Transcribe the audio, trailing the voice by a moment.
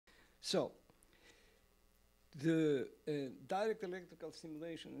So the direct electrical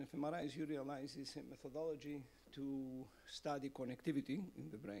stimulation in fMRI, as you realize, is a methodology to study connectivity in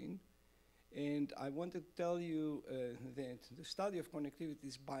the brain. And I want to tell you that the study of connectivity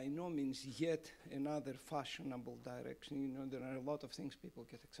is by no means yet another fashionable direction. You know, there are a lot of things people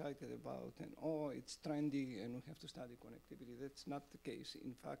get excited about, and oh, it's trendy, and we have to study connectivity. That's not the case.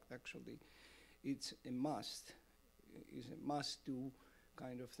 In fact, actually, it's a must. It's a must-do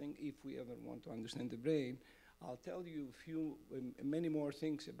kind of thing if we ever want to understand the brain. I'll tell you many more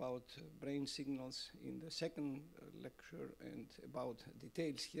things about brain signals in the second lecture and about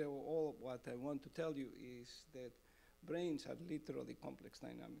details here. All what I want to tell you is that brains are literally complex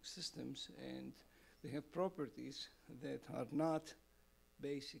dynamic systems, and they have properties that are not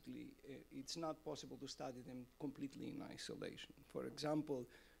basically, it's not possible to study them completely in isolation. For example,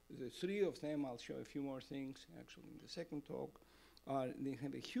 the three of them, I'll show a few more things actually in the second talk, they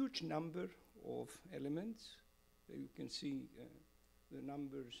have a huge number of elements. You can see the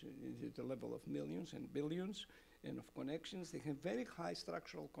numbers at the level of millions and billions and of connections. They have very high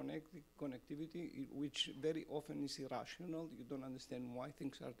structural connectivity, which very often is irrational. You don't understand why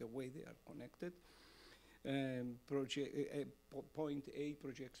things are the way they are connected. Point A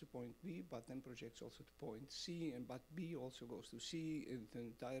projects to point B, but then projects also to point C, but B also goes to C. And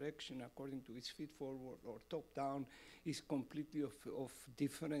the direction, according to its feed forward or top down, is completely of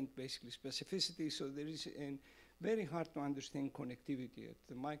different, basically, specificity. So there is very hard to understand connectivity at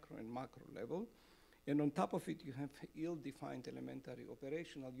the micro and macro level. And on top of it, you have ill-defined elementary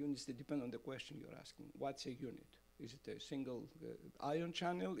operational units that depend on the question you're asking. What's a unit? Is it a single ion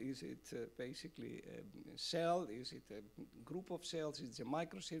channel? Is it basically a cell? Is it a group of cells? Is it a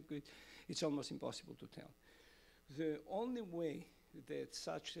microcircuit? It's almost impossible to tell. The only way that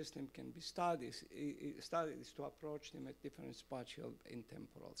such system can be studied is to approach them at different spatial and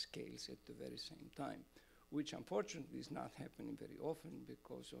temporal scales at the very same time, which unfortunately is not happening very often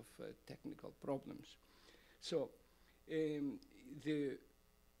because of technical problems. So the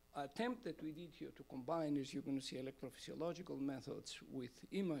attempt that we did here to combine, as you're going to see, electrophysiological methods with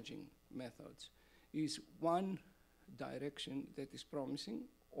imaging methods is one direction that is promising,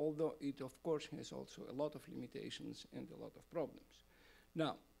 although it, of course, has also a lot of limitations and a lot of problems.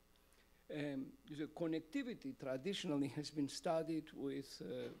 Now, the connectivity traditionally has been studied with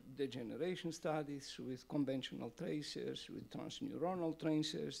degeneration studies, with conventional tracers, with transneuronal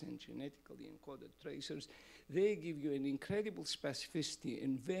tracers, and genetically encoded tracers. They give you an incredible specificity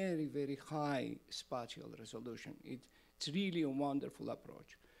and very, very high spatial resolution. It's really a wonderful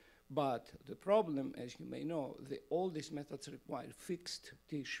approach. But the problem, as you may know, all these methods require fixed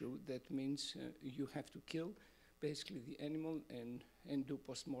tissue. That means you have to kill basically the animal and do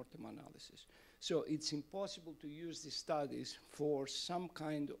post-mortem analysis. So it's impossible to use these studies for some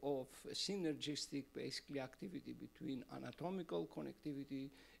kind of synergistic, basically, activity between anatomical connectivity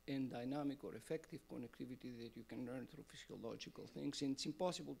and dynamic or effective connectivity that you can learn through physiological things. And it's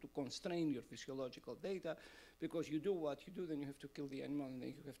impossible to constrain your physiological data because you do what you do, then you have to kill the animal, and then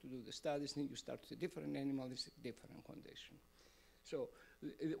you have to do the studies, then you start with a different animal, it's a different condition. So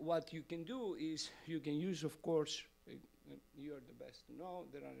what you can do is you can use, of course, you're the best to know,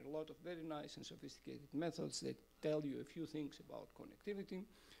 there are a lot of very nice and sophisticated methods that tell you a few things about connectivity,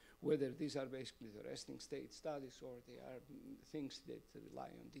 whether these are basically the resting state studies or they are things that rely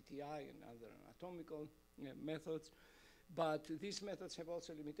on DTI and other anatomical methods. But these methods have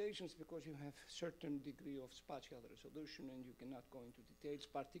also limitations because you have certain degree of spatial resolution and you cannot go into details,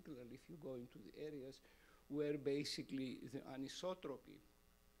 particularly if you go into the areas where basically the anisotropy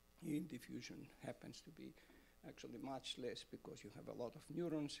in diffusion happens to be actually much less because you have a lot of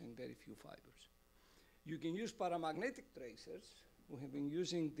neurons and very few fibers. You can use paramagnetic tracers. We have been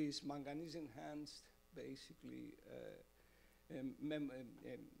using these manganese-enhanced, basically,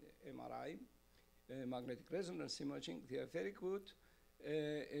 MRI, magnetic resonance imaging. They are very good,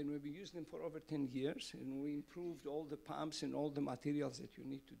 and we've been using them for over 10 years, and we improved all the pumps and all the materials that you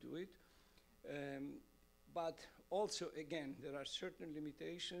need to do it. But also, again, there are certain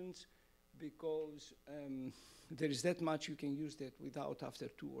limitations because there is that much you can use that without, after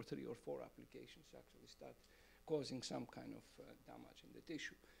 2 or 3 or 4 applications, actually start causing some kind of damage in the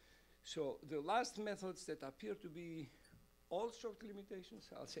tissue. So the last methods that appear to be also limitations,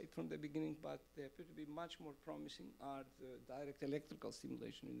 I'll say it from the beginning, but they appear to be much more promising are the direct electrical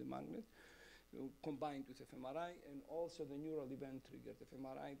stimulation in the magnet combined with fMRI, and also the neural event-triggered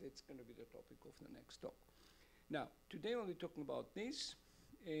fMRI. That's going to be the topic of the next talk. Now, today we'll be talking about this,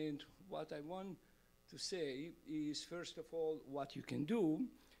 and what I want to say is, first of all, what you can do.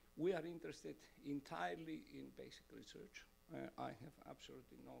 We are interested entirely in basic research. I have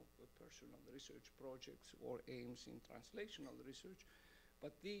absolutely no personal research projects or aims in translational research,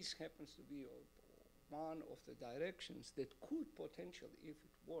 but this happens to be one of the directions that could potentially, if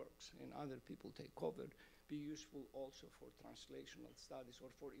it works and other people take over, be useful also for translational studies or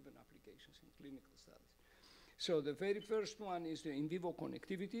for even applications in clinical studies. So the very first one is the in vivo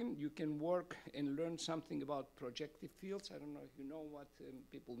connectivity. You can work and learn something about projective fields. I don't know if you know what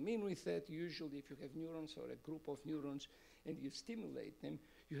people mean with that. Usually if you have neurons or a group of neurons and you stimulate them,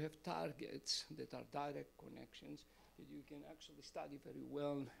 you have targets that are direct connections that you can actually study very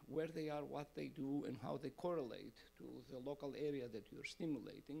well where they are, what they do, and how they correlate to the local area that you're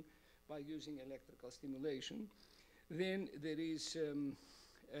stimulating by using electrical stimulation. Then there is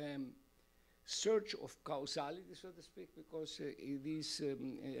search of causality, so to speak, because this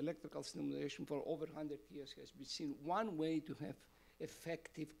electrical stimulation for over 100 years has been seen one way to have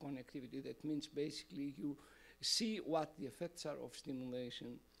effective connectivity. That means basically you see what the effects are of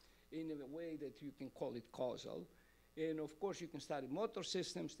stimulation in a way that you can call it causal. And of course, you can study motor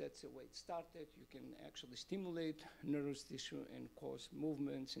systems. That's the way it started. You can actually stimulate nervous tissue and cause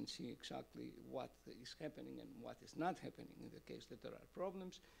movements and see exactly what is happening and what is not happening in the case that there are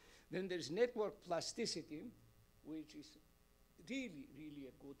problems. Then there's network plasticity, which is really, really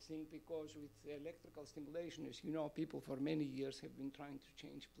a good thing, because with electrical stimulation, as you know, people for many years have been trying to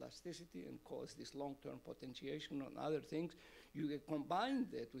change plasticity and cause this long-term potentiation and other things. You can combine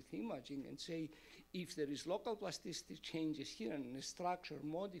that with imaging and say, if there is local plasticity changes here and the structure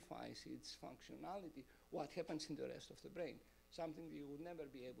modifies its functionality, what happens in the rest of the brain? Something that you would never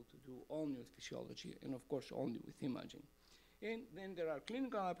be able to do only with physiology and, of course, only with imaging. And then there are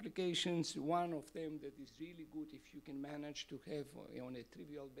clinical applications. One of them that is really good if you can manage to have on a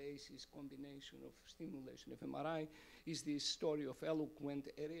trivial basis combination of stimulation of MRI is this story of eloquent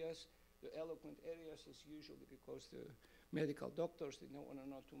areas. The eloquent areas is usually because the medical doctors, they don't want to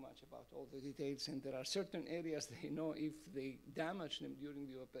know too much about all the details, and there are certain areas they know if they damage them during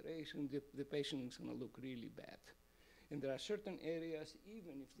the operation, the patient is going to look really bad. And there are certain areas,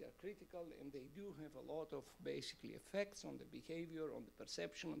 even if they are critical, and they do have a lot of basically effects on the behavior, on the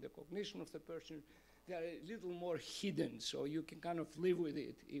perception, on the cognition of the person, they are a little more hidden, so you can kind of live with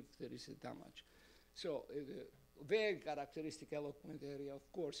it if there is a damage. So the very characteristic eloquent area, of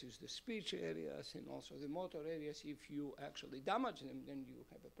course, is the speech areas and also the motor areas. If you actually damage them, then you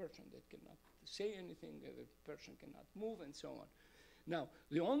have a person that cannot say anything, a person cannot move, and so on. Now,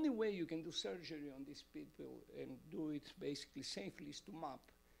 the only way you can do surgery on these people and do it basically safely is to map.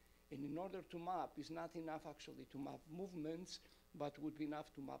 And in order to map, it's not enough actually to map movements, but would be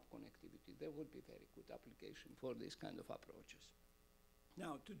enough to map connectivity. That would be very good application for these kind of approaches.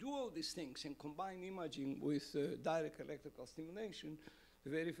 Now, to do all these things and combine imaging with direct electrical stimulation, the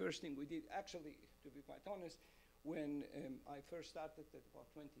very first thing we did, actually, to be quite honest, when I first started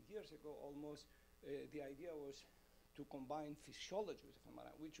about 20 years ago almost, the idea was to combine physiology with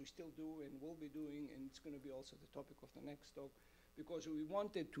MRI, which we still do and will be doing, and it's going to be also the topic of the next talk, because we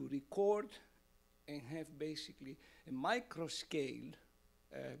wanted to record and have basically a micro-scale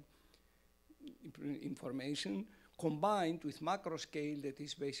information combined with macro-scale that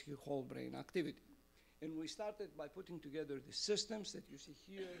is basically whole brain activity. And we started by putting together the systems that you see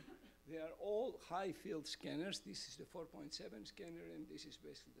here. They are all high-field scanners. This is the 4.7 scanner, and this is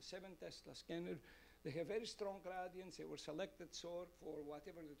basically the 7 Tesla scanner. They have very strong gradients. They were selected for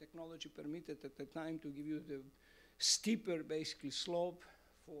whatever the technology permitted at the time to give you the steeper, basically, slope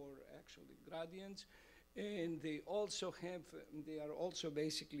for actually gradients. And they also have, they are also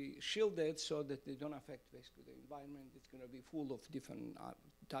basically shielded so that they don't affect basically the environment. It's going to be full of different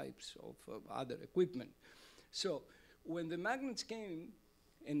types of other equipment. So when the magnets came,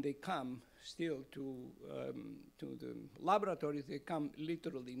 and they come still to the laboratory, they come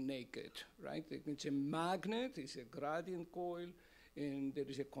literally naked, right? It's a magnet, it's a gradient coil, and there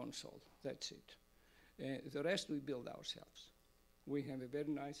is a console. That's it. The rest we build ourselves. We have a very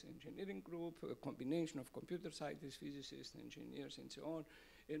nice engineering group, a combination of computer scientists, physicists, engineers, and so on,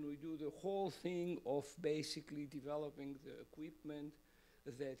 and we do the whole thing of basically developing the equipment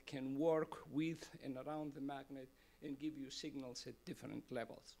that can work with and around the magnet and give you signals at different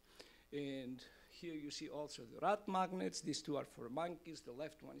levels. And here you see also the rat magnets. These two are for monkeys. The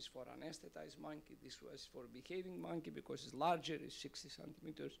left one is for anesthetized monkey. This was for behaving monkey because it's larger, it's 60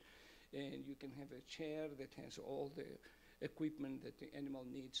 centimeters. And you can have a chair that has all the equipment that the animal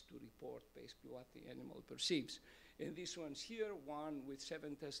needs to report basically what the animal perceives. And these ones here, one with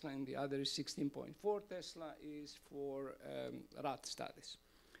 7 Tesla and the other is 16.4 Tesla, is for rat studies.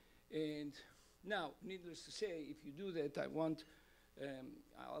 And now, needless to say, if you do that, I want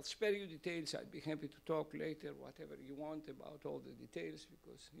I'll spare you details. I'd be happy to talk later, whatever you want about all the details,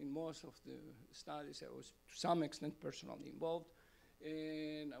 because in most of the studies I was to some extent personally involved,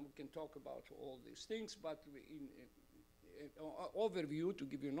 and we can talk about all these things, but in overview, to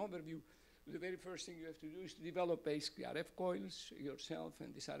give you an overview, the very first thing you have to do is to develop basically RF coils yourself,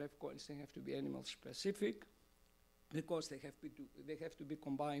 and these RF coils, they have to be animal specific, because they have to be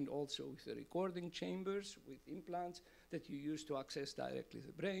combined also with the recording chambers, with implants that you use to access directly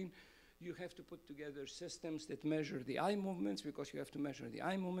the brain. You have to put together systems that measure the eye movements, because you have to measure the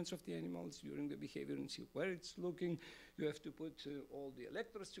eye movements of the animals during the behavior and see where it's looking. You have to put all the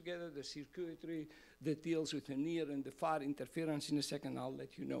electrodes together, the circuitry that deals with the near and the far interference. In a second, I'll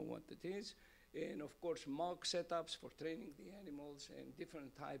let you know what it is. And of course, mock setups for training the animals and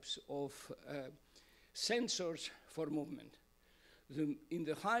different types of sensors for movement. In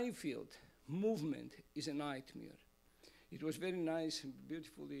the high field, movement is a nightmare. It was very nice and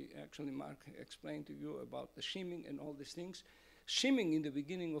beautifully, actually, Mark explained to you about the shimming and all these things. Shimming in the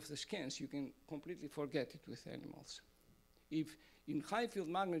beginning of the scans, you can completely forget it with animals. If in high field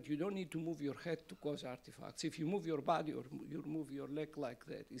magnet, you don't need to move your head to cause artifacts. If you move your body or you move your leg like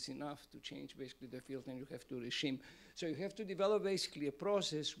that, it's enough to change basically the field, and you have to reshim. So you have to develop basically a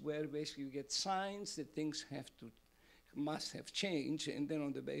process where basically you get signs that things must have changed, and then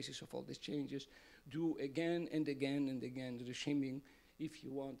on the basis of all these changes, do again and again and again reshimming if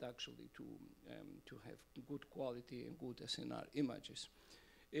you want actually to have good quality and good SNR images.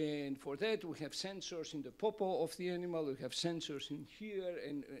 And for that, we have sensors in the popo of the animal, we have sensors in here,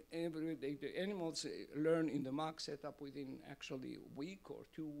 and the animals learn in the mock setup within actually a week or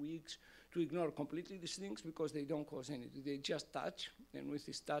 2 weeks to ignore completely these things, because they don't cause anything. They just touch, and with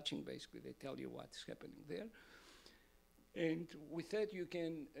this touching, basically, they tell you what's happening there. And with that, you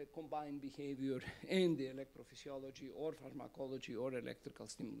can combine behavior and the electrophysiology or pharmacology or electrical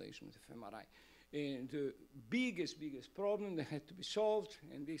stimulation with fMRI. And the biggest problem that had to be solved,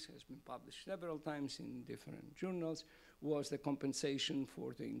 and this has been published several times in different journals, was the compensation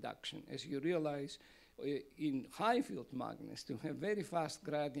for the induction. As you realize, in high field magnets, to have very fast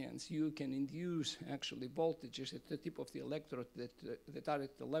gradients, you can induce actually voltages at the tip of the electrode that are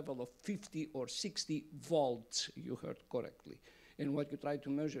at the level of 50 or 60 volts, you heard correctly. And what you try to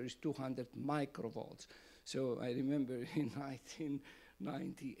measure is 200 microvolts. So I remember in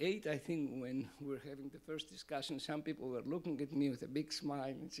 1998, I think, when we were having the first discussion, some people were looking at me with a big smile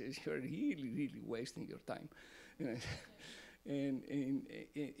and said, "You're really wasting your time." And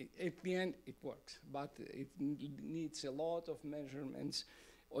at the end, it works, but it needs a lot of measurements.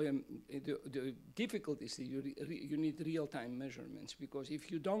 The difficulty is that you need real-time measurements, because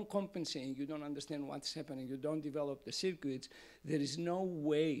if you don't compensate, you don't understand what's happening, you don't develop the circuits, there is no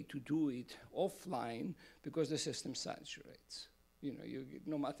way to do it offline, because the system saturates. You know,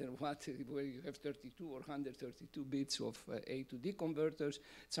 no matter what, where you have 32 or 132 bits of A to D converters,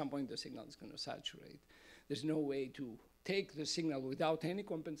 at some point the signal is going to saturate. There's no way to take the signal without any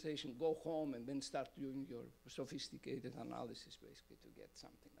compensation, go home, and then start doing your sophisticated analysis, basically, to get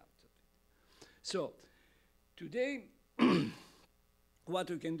something out of it. So today, what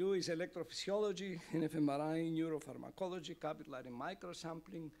we can do is electrophysiology, fMRI, neuropharmacology, capillary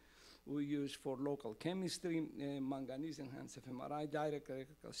microsampling. We use for local chemistry, manganese-enhanced fMRI, direct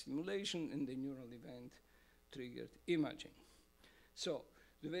electrical stimulation, and the neural event-triggered imaging. So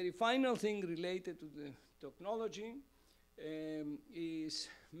the very final thing related to the technology is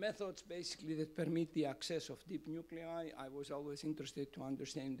methods basically that permit the access of deep nuclei. I was always interested to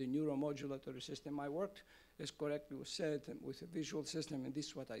understand the neuromodulatory system. I worked, as correctly was said, with a visual system, and this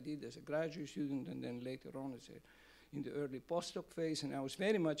is what I did as a graduate student, and then later on as in the early postdoc phase, and I was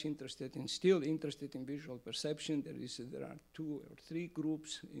very much interested and still interested in visual perception. There are 2 or 3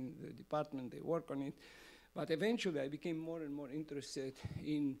 groups in the department, they work on it, but eventually I became more and more interested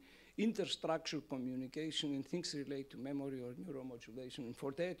in interstructural communication and things relate to memory or neuromodulation. And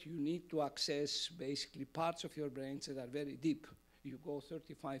for that, you need to access basically parts of your brains that are very deep. You go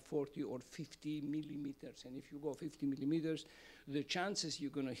 35, 40, or 50 millimeters. And if you go 50 millimeters, the chances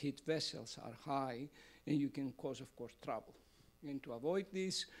you're going to hit vessels are high, and you can cause, of course, trouble. And to avoid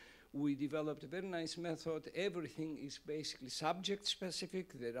this, we developed a very nice method. Everything is basically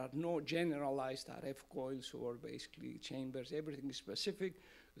subject-specific. There are no generalized RF coils or basically chambers. Everything is specific.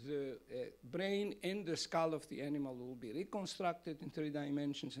 The brain and the skull of the animal will be reconstructed in 3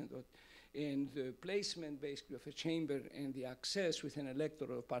 dimensions, and the placement basically of a chamber and the access with an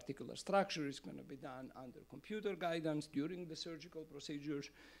electrode of particular structure is going to be done under computer guidance during the surgical procedures.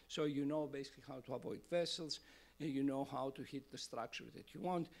 So you know basically how to avoid vessels, and you know how to hit the structure that you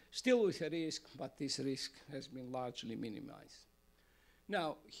want, still with a risk, but this risk has been largely minimized.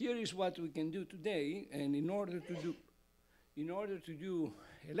 Now, here is what we can do today, and in order to do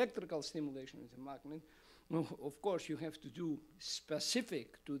electrical stimulation with a magnet, of course, you have to do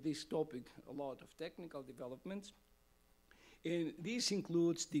specific to this topic a lot of technical developments. And this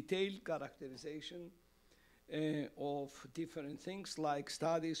includes detailed characterization of different things like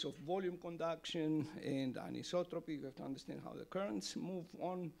studies of volume conduction and anisotropy. You have to understand how the currents move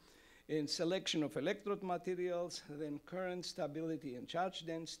on, and selection of electrode materials, then current stability and charge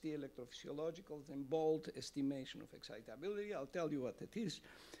density, electrophysiological, then bold estimation of excitability. I'll tell you what it is.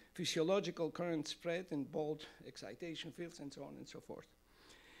 Physiological current spread and bold excitation fields, and so on and so forth.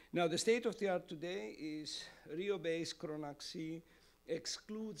 Now, the state of the art today is Rio-based Chronax C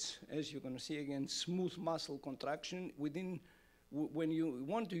excludes, as you're going to see again, smooth muscle contraction. When you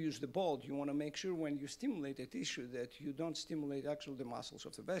want to use the bolt, you want to make sure when you stimulate a tissue that you don't stimulate actually the muscles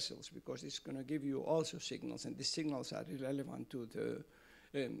of the vessels, because it's going to give you also signals, and these signals are irrelevant to the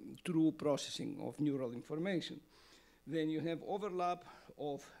true processing of neural information. Then you have overlap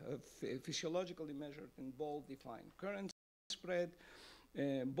of physiologically measured and bold defined current spread.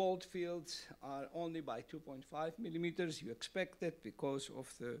 Bold fields are only by 2.5 millimeters. You expect that because of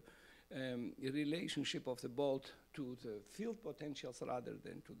the relationship of the bolt to the field potentials rather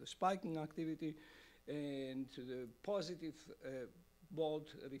than to the spiking activity. And the positive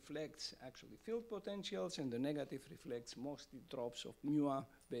bolt reflects actually field potentials, and the negative reflects mostly drops of MUA,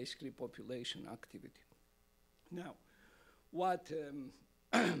 basically population activity. Now, what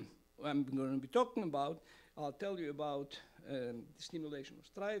I'm going to be talking about, I'll tell you about the stimulation of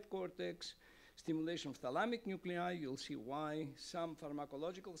striate cortex, stimulation of thalamic nuclei. You'll see why. Some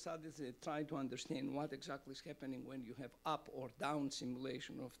pharmacological studies that try to understand what exactly is happening when you have up or down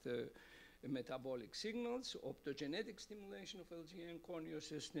stimulation of the metabolic signals, optogenetic stimulation of LGN corneal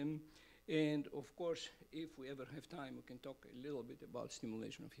system, and of course, if we ever have time, we can talk a little bit about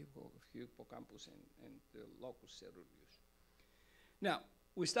stimulation of hippocampus and the locus ceruleus. Now,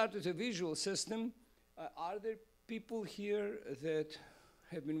 we start with a visual system. Are there people here that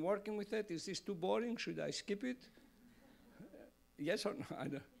have been working with that? Is this too boring? Should I skip it? Yes or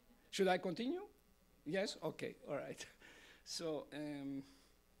no? Should I continue? Yes? Okay, all right. So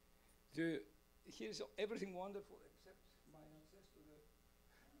here's everything wonderful except my access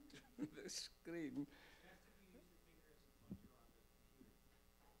to the screen.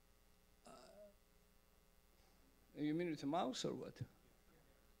 You mean with a mouse or what?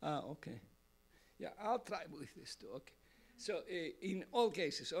 Okay. Yeah, I'll try with this too, okay. So in all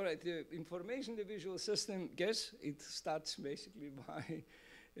cases, all right, the information, the visual system, yes, it starts basically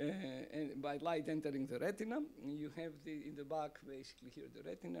by light entering the retina. You have in the back, basically here, the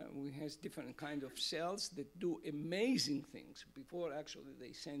retina. We have different kind of cells that do amazing things before actually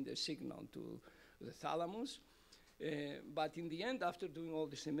they send a signal to the thalamus. But in the end, after doing all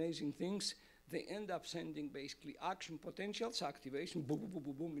these amazing things, they end up sending basically action potentials, activation, boom, boom, boom,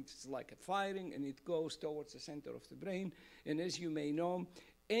 boom, boom. It's like a firing, and it goes towards the center of the brain. And as you may know,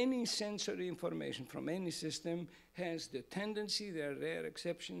 any sensory information from any system has the tendency, there are rare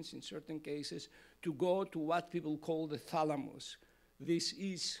exceptions in certain cases, to go to what people call the thalamus. This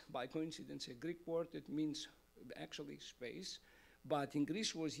is, by coincidence, a Greek word that means actually space, but in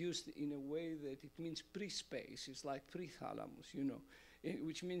Greece was used in a way that it means pre-space. It's like pre-thalamus, you know.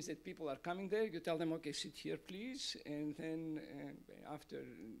 Which means that people are coming there, you tell them, okay, sit here, please, and then after,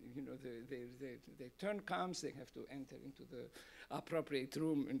 you know, their turn comes, they have to enter into the appropriate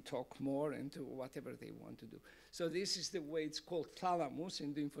room and talk more and do whatever they want to do. So this is the way it's called thalamus,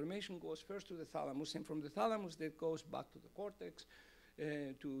 and the information goes first to the thalamus, and from the thalamus that goes back to the cortex,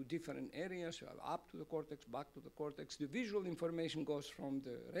 to different areas, so up to the cortex, back to the cortex. The visual information goes from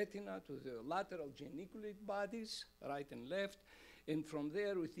the retina to the lateral geniculate bodies, right and left, and from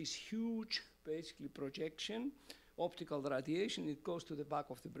there, with this huge, basically, projection, optical radiation, it goes to the back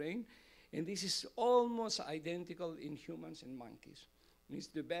of the brain. And this is almost identical in humans and monkeys. It's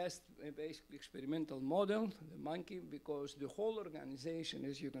the best, basically, experimental model, the monkey, because the whole organization,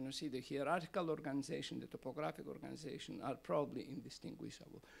 as you're going to see, the hierarchical organization, the topographic organization, are probably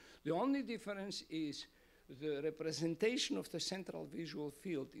indistinguishable. The only difference is the representation of the central visual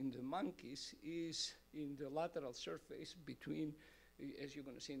field in the monkeys is in the lateral surface between, as you're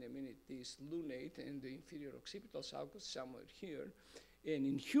going to see in a minute, this lunate and the inferior occipital sulcus, somewhere here. And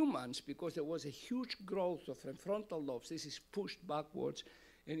in humans, because there was a huge growth of frontal lobes, this is pushed backwards.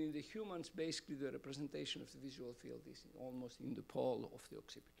 And in the humans, basically, the representation of the visual field is almost in the pole of the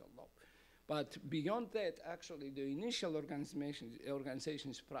occipital lobe. But beyond that, actually, the initial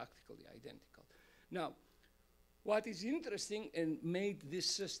organization is practically identical. Now, What is interesting and made this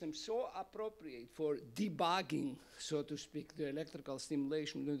system so appropriate for debugging, so to speak, the electrical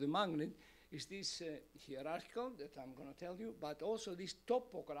stimulation of the magnet is this hierarchical that I'm going to tell you, but also this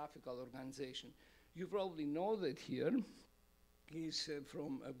topographical organization. You probably know that here is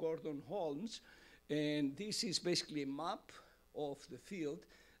from Gordon Holmes, and this is basically a map of the field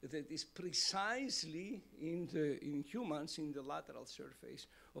that is precisely in humans in the lateral surface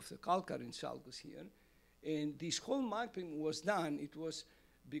of the calcareous sulcus here. And this whole mapping was done, it was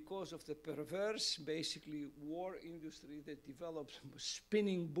because of the perverse, basically, war industry that developed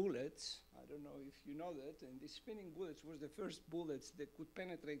spinning bullets. I don't know if you know that. And these spinning bullets were the first bullets that could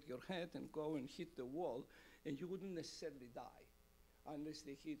penetrate your head and go and hit the wall, and you wouldn't necessarily die unless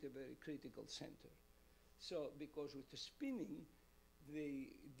they hit a very critical center. So, because with the spinning, they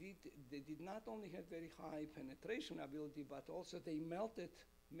did not only have very high penetration ability, but also they melted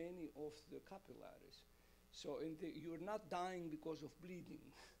many of the capillaries. So you're not dying because of bleeding.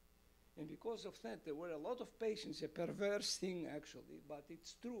 And because of that, there were a lot of patients, a perverse thing actually, but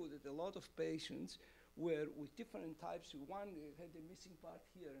it's true that a lot of patients were with different types. One had a missing part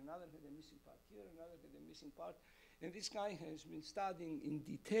here, another had a missing part here, another had a missing part. And this guy has been studying in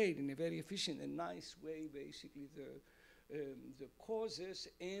detail, in a very efficient and nice way, basically the causes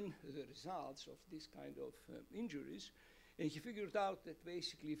and the results of this kind of injuries. And he figured out that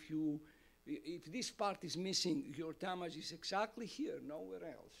basically if this part is missing, your damage is exactly here, nowhere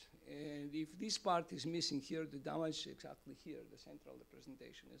else. And if this part is missing here, the damage is exactly here. The central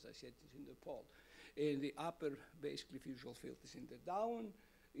representation, as I said, is in the pole. And the upper, basically, visual field is in the down,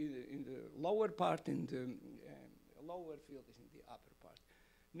 in the lower part, and the lower field is in the upper part.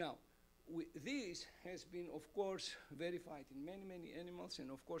 Now, this has been, of course, verified in many, many animals,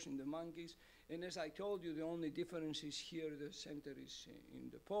 and of course in the monkeys. And as I told you, the only difference is here the center is in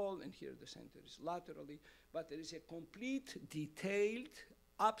the pole, and here the center is laterally. But there is a complete, detailed,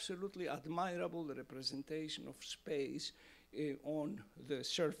 absolutely admirable representation of space on the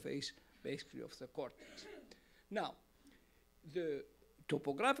surface, basically, of the cortex. Now, the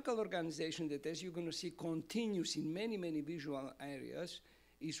topographical organization that, as you're going to see, continues in many, many visual areas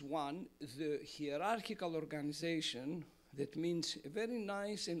is one, the hierarchical organization, that means a very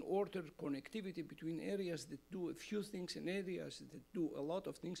nice and ordered connectivity between areas that do a few things and areas that do a lot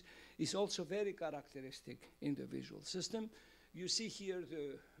of things, is also very characteristic in the visual system. You see here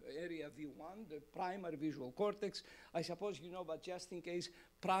the area V1, the primary visual cortex. I suppose you know, but just in case,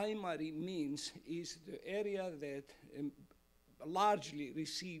 primary means is the area that largely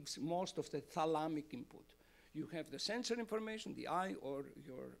receives most of the thalamic input. You have the sensor information, the eye, or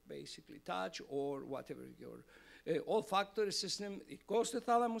your basically touch, or whatever your olfactory system. It goes to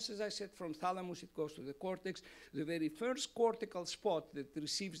thalamus, as I said. From thalamus, it goes to the cortex. The very first cortical spot that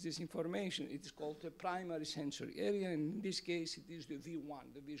receives this information, it is called the primary sensory area. And in this case, it is the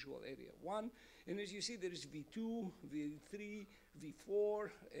V1, the visual area 1. And as you see, there is V2, V3, V4,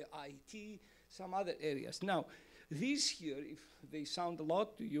 IT, some other areas. Now, these here, if they sound a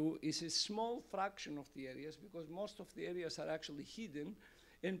lot to you, is a small fraction of the areas, because most of the areas are actually hidden.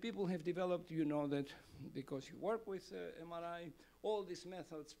 And people have developed, you know that because you work with MRI, all these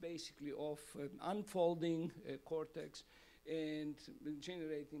methods basically of unfolding cortex and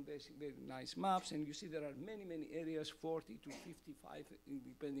generating basically very nice maps. And you see there are many, many areas, 40 to 55,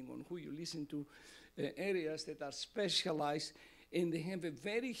 depending on who you listen to, areas that are specialized, and they have a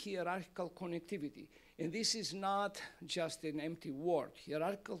very hierarchical connectivity. And this is not just an empty word.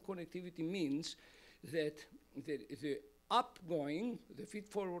 Hierarchical connectivity means that the upgoing, the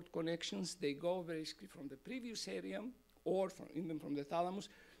feed-forward connections, they go basically from the previous area, or even from the thalamus,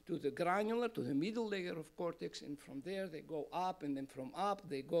 to the granular, to the middle layer of cortex, and from there they go up, and then from up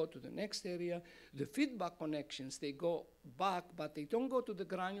they go to the next area. The feedback connections, they go back, but they don't go to the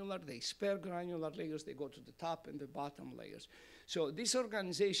granular, they spare granular layers, they go to the top and the bottom layers. So this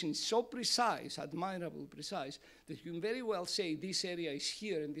organization is so precise, admirably precise, that you can very well say this area is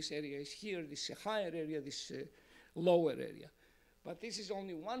here and this area is here, this is a higher area, this is a lower area. But this is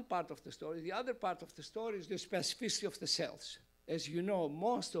only one part of the story. The other part of the story is the specificity of the cells. As you know,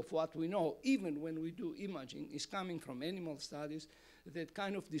 most of what we know, even when we do imaging, is coming from animal studies that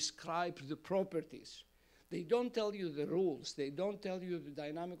kind of describe the properties. They don't tell you the rules. They don't tell you the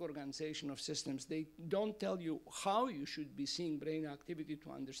dynamic organization of systems. They don't tell you how you should be seeing brain activity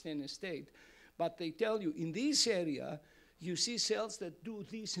to understand a state. But they tell you, in this area, you see cells that do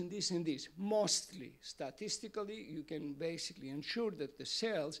this and this and this. Mostly, statistically, you can basically ensure that the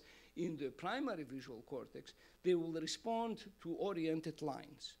cells in the primary visual cortex, they will respond to oriented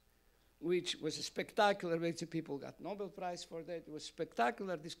lines. which was a spectacular, which people got Nobel Prize for that. It was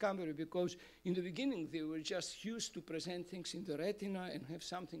spectacular discovery because in the beginning they were just used to present things in the retina and have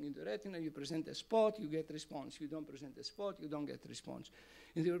something in the retina. You present a spot, you get response. You don't present a spot, you don't get response.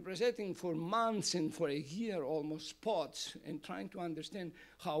 And they were presenting for months and for a year almost spots and trying to understand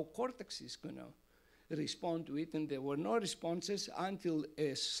how cortex is going to respond to it. And there were no responses until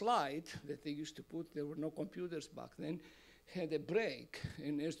a slide that they used to put, there were no computers back then, had a break,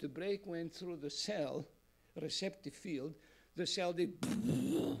 and as the break went through the cell receptive field, the cell did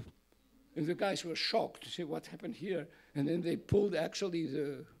and the guys were shocked to see what happened here. And then they pulled actually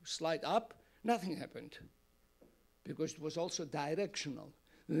the slide up, nothing happened because it was also directional.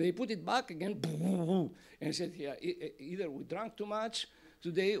 And they put it back again and said, yeah, either we drank too much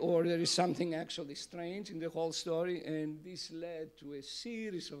today or there is something actually strange in the whole story. And this led to a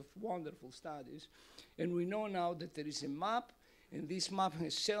series of wonderful studies. And we know now that there is a map, and this map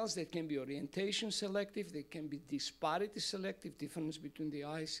has cells that can be orientation selective, they can be disparity selective, difference between the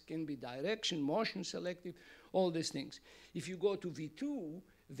eyes can be direction, motion selective, all these things. If you go to V2,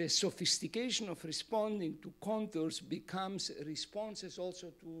 the sophistication of responding to contours becomes responses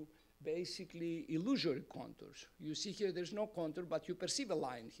also to basically illusory contours. You see here there's no contour, but you perceive a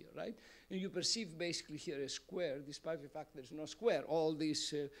line here, right? And you perceive basically here a square, despite the fact there's no square, all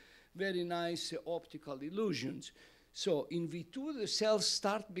these very nice optical illusions. So in V2, the cells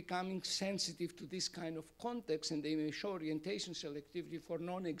start becoming sensitive to this kind of context, and they may show orientation selectivity for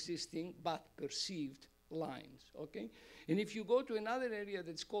non-existing but perceived lines, okay? And if you go to another area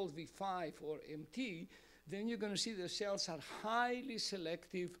that's called V5 or MT, then you're going to see the cells are highly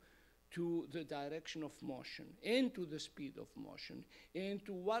selective to the direction of motion and to the speed of motion and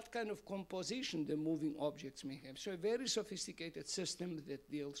to what kind of composition the moving objects may have. So a very sophisticated system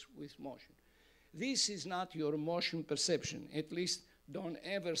that deals with motion. This is not your motion perception. At least don't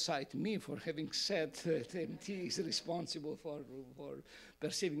ever cite me for having said that MT is responsible for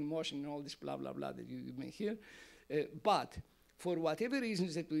perceiving motion and all this blah, blah, blah that you may hear. But for whatever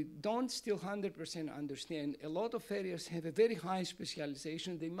reasons that we don't still 100% understand, a lot of areas have a very high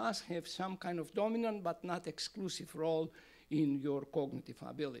specialization. They must have some kind of dominant but not exclusive role in your cognitive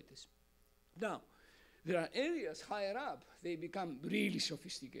abilities. Now, there are areas higher up, they become really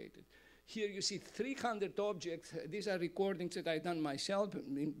sophisticated. Here you see 300 objects. These are recordings that I've done myself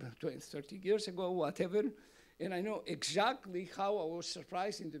 20, 30 years ago, whatever. And I know exactly how I was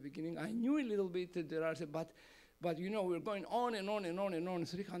surprised in the beginning. I knew a little bit that there are, but you know, we're going on and on and on and on,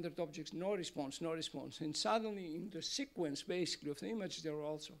 300 objects, no response, no response. And suddenly in the sequence, basically, of the image, there are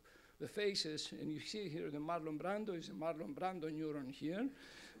also the faces. And you see here the Marlon Brando is a Marlon Brando neuron here.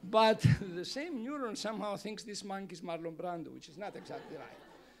 But the same neuron somehow thinks this monkey is Marlon Brando, which is not exactly right.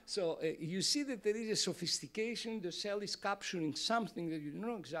 So you see that there is a sophistication. The cell is capturing something that you don't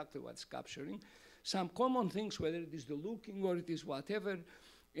know exactly what's capturing. Some common things, whether it is the looking or it is whatever,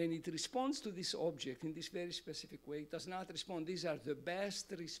 and it responds to this object in this very specific way. It does not respond. These are the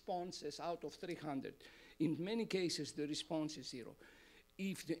best responses out of 300. In many cases, the response is 0.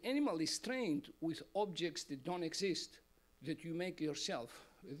 If the animal is trained with objects that don't exist, that you make yourself,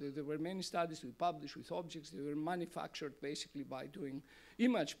 there were many studies we published with objects that were manufactured basically by doing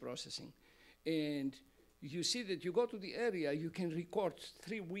image processing. And you see that you go to the area, you can record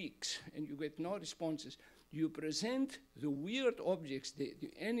 3 weeks and you get no responses. You present the weird objects the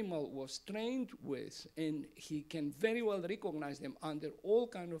animal was trained with, and he can very well recognize them under all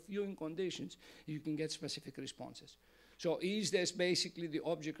kind of viewing conditions. You can get specific responses. So is this basically the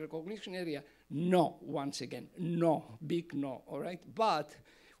object recognition area? No, once again, no, big no, all right? But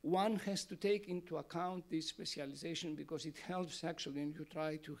one has to take into account this specialization because it helps actually when you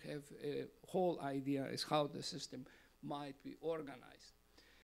try to have a whole idea as how the system might be organized.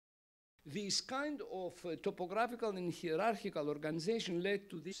 This kind of topographical and hierarchical organization led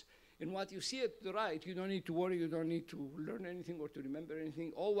to this. And what you see at the right, you don't need to worry, you don't need to learn anything or to remember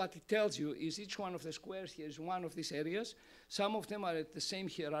anything. All what it tells you is each one of the squares here is one of these areas. Some of them are at the same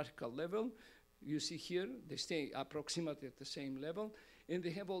hierarchical level. You see here, they stay approximately at the same level. And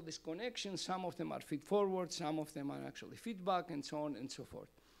they have all these connections. Some of them are feed forward, some of them are actually feedback, and so on and so forth.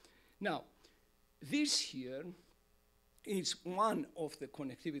 Now, this here is one of the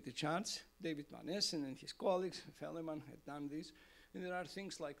connectivity charts. David Van Essen and his colleagues, Felleman, had done this. And there are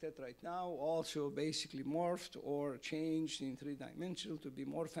things like that right now, also basically morphed or changed in 3-dimensional to be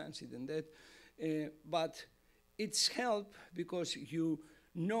more fancy than that. But it's helped because you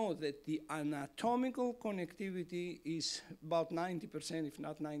know that the anatomical connectivity is about 90%, if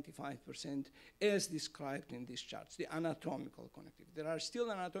not 95%, as described in these charts, the anatomical connectivity. There are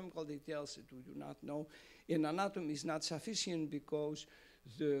still anatomical details that we do not know, and anatomy is not sufficient because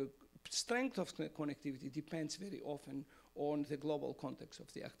the strength of the connectivity depends very often on the global context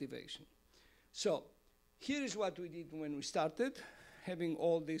of the activation. So here is what we did when we started, having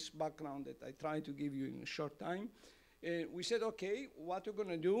all this background that I tried to give you in a short time. We said, okay, what we're going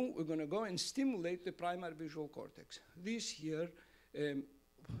to do, we're going to go and stimulate the primary visual cortex. This here,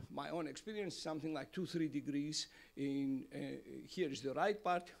 my own experience, something like 2-3 degrees. Here is the right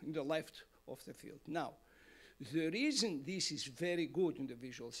part, in the left of the field. Now, the reason this is very good in the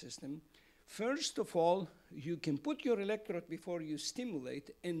visual system, first of all, you can put your electrode before you stimulate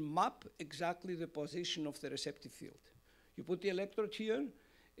and map exactly the position of the receptive field. You put the electrode here,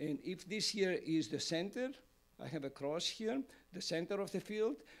 and if this here is the center, I have a cross here, the center of the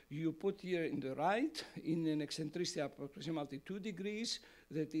field, you put here in the right, in an eccentricity approximately 2 degrees,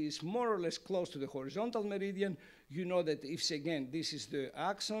 that is more or less close to the horizontal meridian. You know that if, again, this is the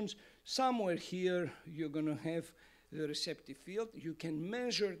axons, somewhere here you're going to have the receptive field. You can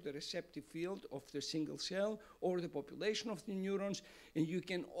measure the receptive field of the single cell or the population of the neurons, and you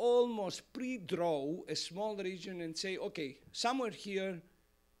can almost pre-draw a small region and say, okay, somewhere here,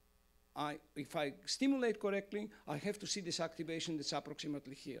 if I stimulate correctly, I have to see this activation that's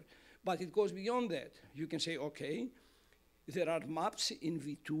approximately here. But it goes beyond that. You can say, okay, there are maps in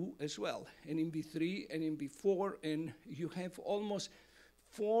V2 as well, and in V3 and in V4, and you have almost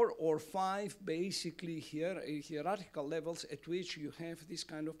 4 or 5 basically here, hierarchical levels at which you have this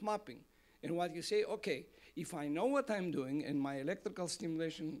kind of mapping. And what you say, okay, if I know what I'm doing and my electrical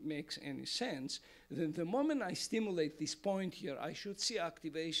stimulation makes any sense, then the moment I stimulate this point here, I should see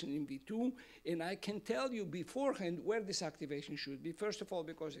activation in V2, and I can tell you beforehand where this activation should be. First of all,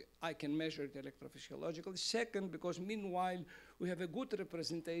 because I can measure it electrophysiologically. Second, because meanwhile, we have a good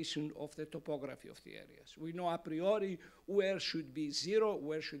representation of the topography of the areas. We know a priori where should be 0,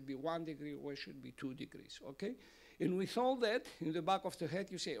 where should be 1 degree, where should be 2 degrees, okay? And with all that, in the back of the head,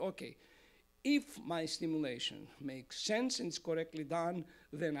 you say, okay, if my stimulation makes sense and is correctly done,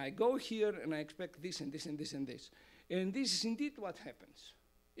 then I go here and I expect this and this and this and this. And this is indeed what happens.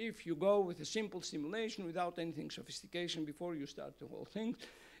 If you go with a simple stimulation without anything sophistication before you start the whole thing,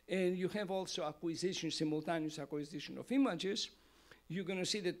 and you have also acquisition, simultaneous acquisition of images, you're going to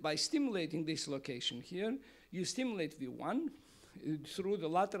see that by stimulating this location here, you stimulate V1. Through the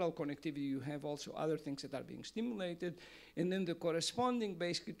lateral connectivity, you have also other things that are being stimulated, and then the corresponding,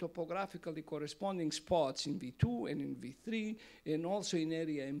 basically topographically corresponding spots in V2 and in V3, and also in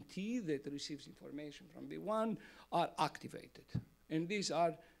area MT that receives information from V1 are activated. And these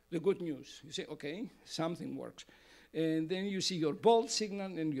are the good news. You say, okay, something works. And then you see your bolt signal,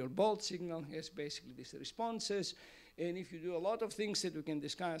 and your bolt signal has basically these responses. And if you do a lot of things that we can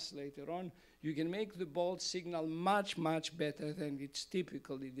discuss later on, you can make the bolt signal much, much better than it's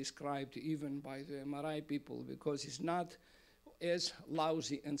typically described even by the MRI people, because it's not as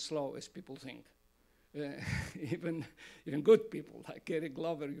lousy and slow as people think. Even good people, like Eric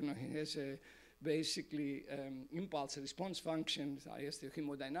Glover, you know, he has a basically impulse response function, I the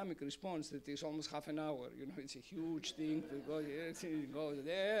hemodynamic response, that is almost half an hour. You know, it's a huge thing. It goes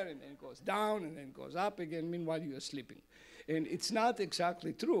there, and then it goes down, and then it goes up again. Meanwhile, you are sleeping. And it's not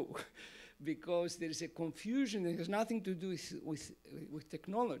exactly true, because there is a confusion that has nothing to do with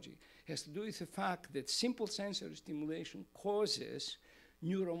technology. It has to do with the fact that simple sensory stimulation causes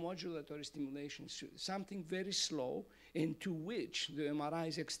neuromodulatory stimulation, something very slow, and to which the MRI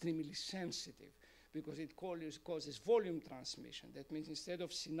is extremely sensitive, because it causes volume transmission. That means instead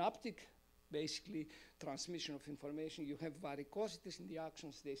of synaptic, basically, transmission of information, you have varicosities in the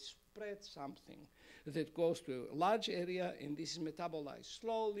axons. They spread something that goes to a large area, and this is metabolized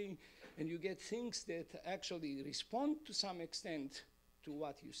slowly, and you get things that actually respond to some extent to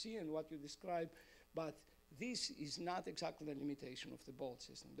what you see and what you describe, but this is not exactly the limitation of the bolt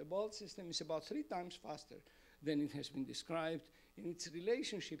system. The bolt system is about 3 times faster than it has been described, and its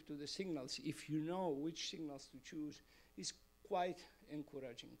relationship to the signals, if you know which signals to choose, is quite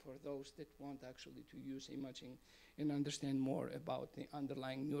encouraging for those that want actually to use imaging and understand more about the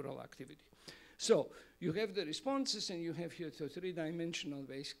underlying neural activity. So you have the responses, and you have here the 3-dimensional,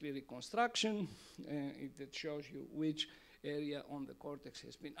 basically, reconstruction that shows you which area on the cortex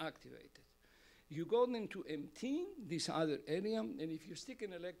has been activated. You go then to MT, this other area, and if you stick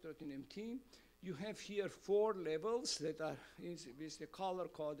an electrode in MT, you have here 4 levels that are with the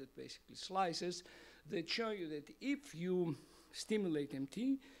color-coded, basically, slices that show you that if you stimulate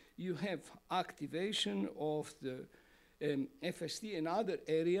MT, you have activation of the FST, another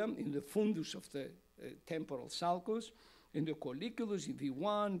area in the fundus of the temporal sulcus, in the colliculus, in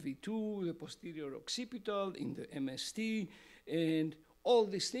V1, V2, the posterior occipital, in the MST, and all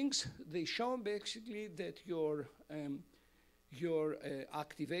these things, they show basically that your your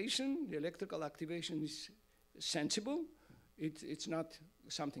activation, the electrical activation is sensible. It's not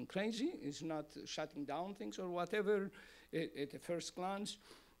something crazy. It's not shutting down things or whatever at the first glance.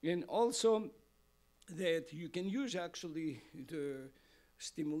 And also that you can use actually the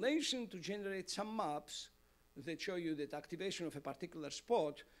stimulation to generate some maps that show you that activation of a particular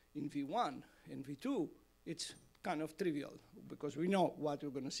spot in V1 and V2, it's kind of trivial because we know what we're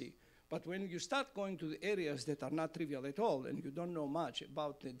going to see. But when you start going to the areas that are not trivial at all and you don't know much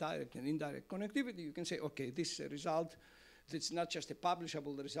about the direct and indirect connectivity, you can say, okay, this is a result that's not just a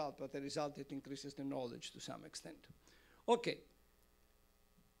publishable result, but a result that increases the knowledge to some extent. Okay,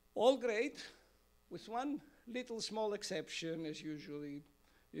 all great, with one little small exception, as usually,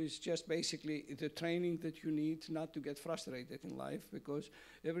 is just basically the training that you need not to get frustrated in life, because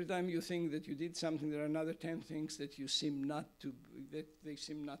every time you think that you did something, there are another 10 things that you seem not to, that they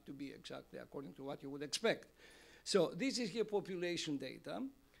seem not to be exactly according to what you would expect. So this is here population data,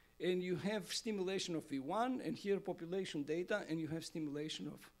 and you have stimulation of V1, and here population data, and you have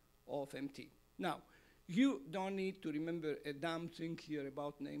stimulation of MT. Now, you don't need to remember a damn thing here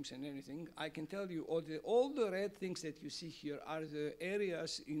about names and anything. I can tell you all the red things that you see here are the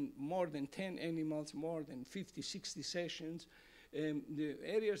areas in more than 10 animals, more than 50, 60 sessions, the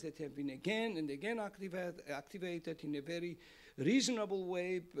areas that have been again and again activated in a very reasonable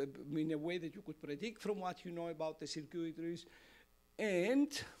way, in a way that you could predict from what you know about the circuitries.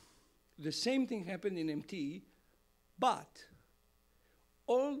 And the same thing happened in MT, but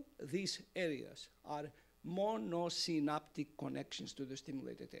all these areas are monosynaptic connections to the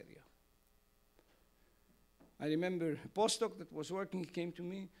stimulated area. I remember a postdoc that was working, he came to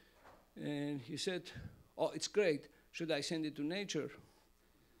me and he said, oh, it's great, should I send it to Nature?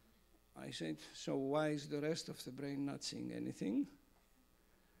 I said, so why is the rest of the brain not seeing anything?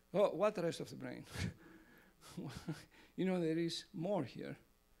 Oh, what rest of the brain? You know, there is more here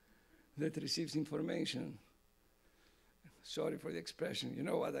that receives information. Sorry for the expression. You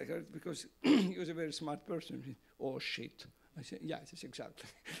know what I heard? Because he was a very smart person. Oh, shit. I said, yeah, it's exactly.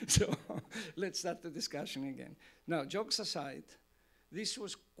 So let's start the discussion again. Now, jokes aside, this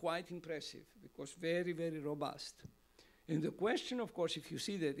was quite impressive because very, very robust. And the question, of course, if you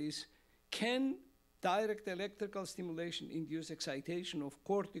see that is, can direct electrical stimulation induce excitation of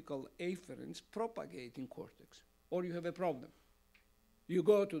cortical afferents propagate in cortex? Or you have a problem. You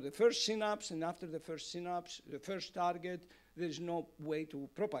go to the first synapse, and after the first synapse, the first target, there's no way to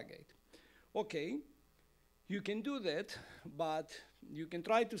propagate. Okay, you can do that, but you can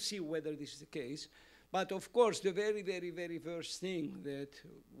try to see whether this is the case. But of course, the very, very, very first thing that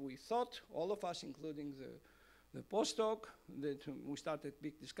we thought, all of us, including the postdoc, that we started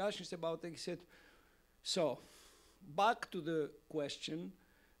big discussions about it, he said, so back to the question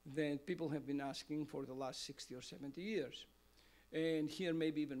that people have been asking for the last 60 or 70 years. And here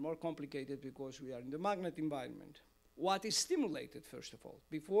maybe even more complicated because we are in the magnet environment. What is stimulated, first of all?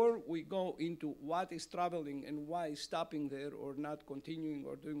 Before we go into what is traveling and why is stopping there or not continuing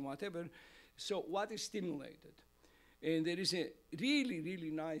or doing whatever, so what is stimulated? And there is a really,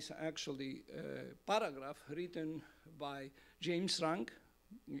 really nice, actually, paragraph written by James Rank.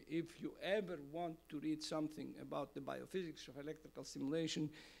 If you ever want to read something about the biophysics of electrical stimulation,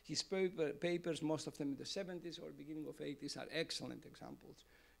 his papers, most of them in the 70s or beginning of 80s, are excellent examples.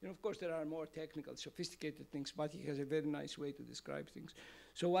 And of course, there are more technical, sophisticated things, but he has a very nice way to describe things.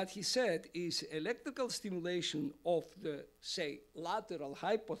 So what he said is electrical stimulation of the, say, lateral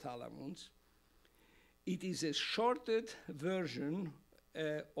hypothalamus, it is a shorted version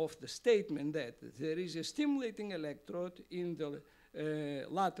of the statement that there is a stimulating electrode in the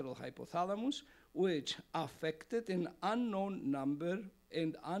lateral hypothalamus, which affected an unknown number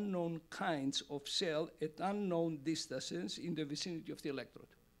and unknown kinds of cell at unknown distances in the vicinity of the electrode.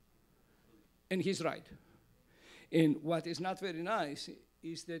 And he's right. And what is not very nice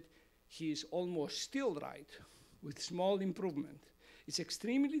is that he is almost still right with small improvement. It's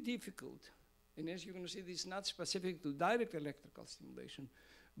extremely difficult. And as you're going to see, this is not specific to direct electrical stimulation,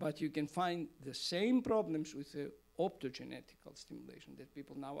 but you can find the same problems with the optogenetical stimulation that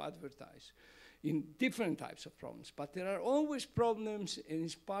people now advertise in different types of problems. But there are always problems, and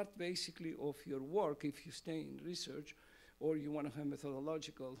it's part basically of your work if you stay in research or you want to have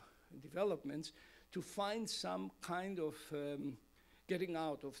methodological developments to find some kind of getting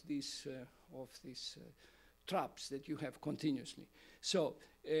out of these traps that you have continuously. So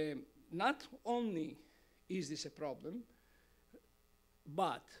not only is this a problem,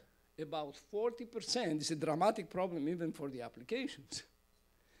 but about 40% is a dramatic problem even for the applications.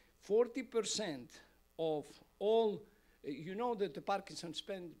 40% of all You know that the Parkinson's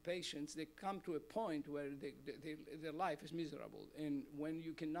patients, they come to a point where their life is miserable. And when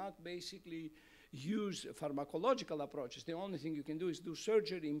you cannot basically use pharmacological approaches, the only thing you can do is do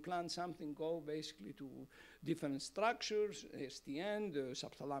surgery, implant something, go basically to different structures, STN, the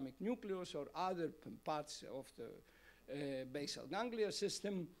subthalamic nucleus, or other parts of the basal ganglia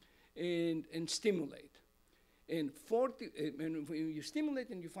system, and stimulate. And when you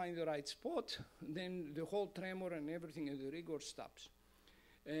stimulate and you find the right spot, then the whole tremor and everything and the rigor stops.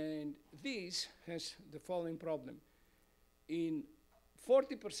 And this has the following problem. In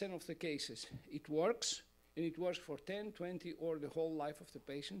 40% of the cases, it works, and it works for 10, 20, or the whole life of the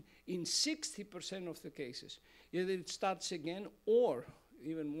patient. In 60% of the cases, either it starts again, or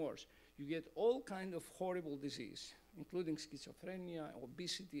even worse, you get all kind of horrible disease, including schizophrenia,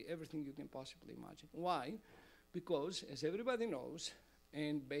 obesity, everything you can possibly imagine. Why? Because, as everybody knows,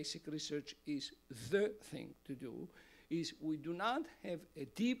 and basic research is the thing to do, is we do not have a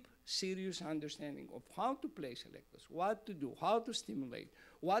deep, serious understanding of how to place electrodes, what to do, how to stimulate,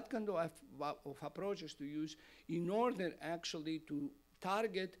 what kind of approaches to use in order actually to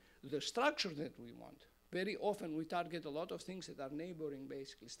target the structure that we want. Very often we target a lot of things that are neighboring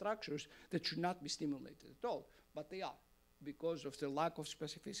basically structures that should not be stimulated at all, but they are because of the lack of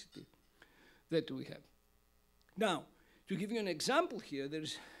specificity that we have. Now, to give you an example here,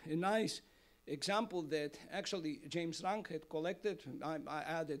 there's a nice example that actually James Rank had collected. I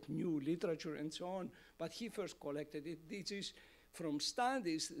added new literature and so on, but he first collected it. This is from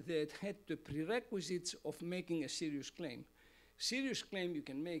studies that had the prerequisites of making a serious claim. Serious claim you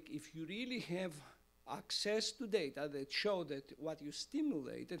can make if you really have access to data that show that what you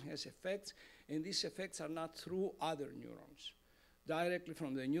stimulated has effects, and these effects are not through other neurons, directly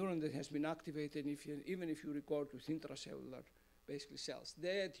from the neuron that has been activated, even if you record with intracellular basically cells,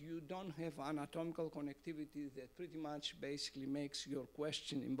 that you don't have anatomical connectivity that pretty much basically makes your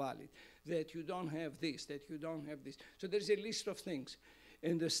question invalid, that you don't have this, that you don't have this. So there's a list of things.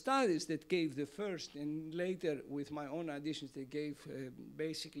 And the studies that gave the first, and later with my own additions, they gave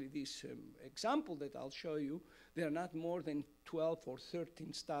basically this example that I'll show you. There are not more than 12 or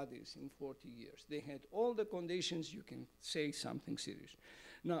 13 studies in 40 years. They had all the conditions you can say something serious.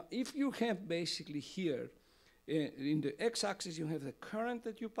 Now, if you have basically here, in the x-axis, you have the current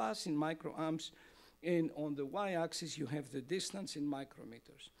that you pass in microamps, and on the y-axis, you have the distance in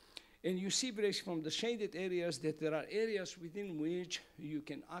micrometers. And you see from the shaded areas that there are areas within which you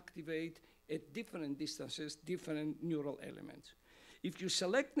can activate at different distances, different neural elements. If you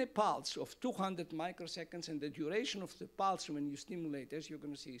select a pulse of 200 microseconds and the duration of the pulse when you stimulate, as you're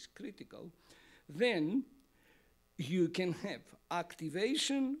going to see, is critical, then you can have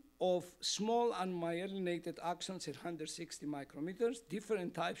activation of small unmyelinated axons at 160 micrometers,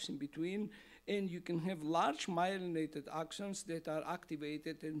 different types in between, and you can have large myelinated axons that are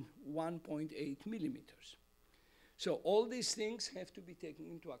activated in 1.8 millimeters. So all these things have to be taken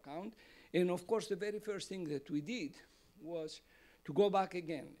into account. And of course, the very first thing that we did was to go back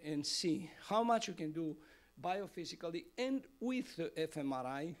again and see how much you can do biophysically and with the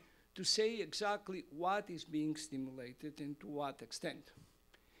fMRI to say exactly what is being stimulated and to what extent.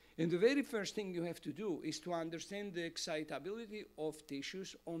 And the very first thing you have to do is to understand the excitability of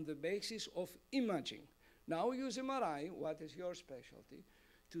tissues on the basis of imaging. Now use MRI, what is your specialty,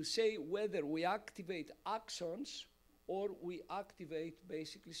 to say whether we activate axons or we activate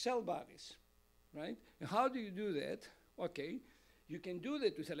basically cell bodies, right? And how do you do that? Okay, you can do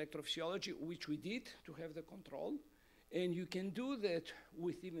that with electrophysiology, which we did to have the control, and you can do that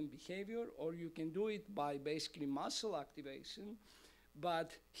with even behavior, or you can do it by basically muscle activation.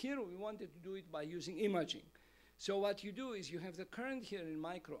 But here we wanted to do it by using imaging. So what you do is you have the current here in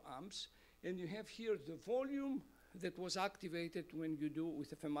microamps, and you have here the volume that was activated when you do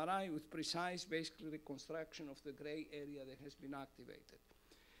with fMRI with precise basically reconstruction of the gray area that has been activated.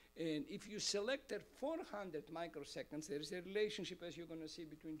 And if you selected 400 microseconds, there is a relationship, as you're going to see,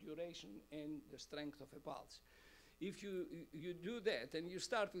 between duration and the strength of a pulse. If you do that and you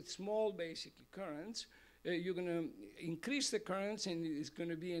start with small basically currents, you're going to increase the currents, and it's going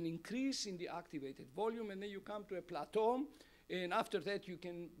to be an increase in the activated volume, and then you come to a plateau, and after that you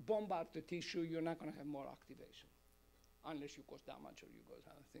can bombard the tissue. You're not going to have more activation unless you cause damage or you cause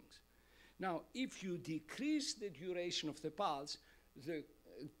other things. Now, if you decrease the duration of the pulse, the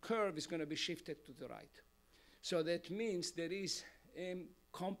curve is going to be shifted to the right. So that means there is a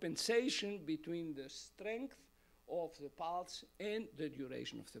compensation between the strength of the pulse and the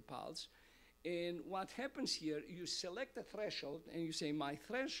duration of the pulse. And what happens here, you select a threshold and you say, my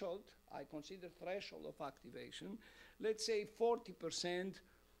threshold, I consider threshold of activation, let's say 40%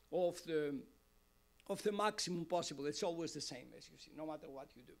 of of the maximum possible. It's always the same, as you see, no matter what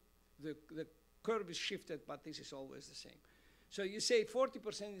you do. The curve is shifted, but this is always the same. So you say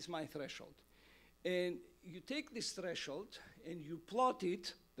 40% is my threshold. And you take this threshold and you plot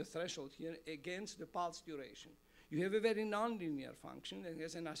it, the threshold here, against the pulse duration. You have a very nonlinear function that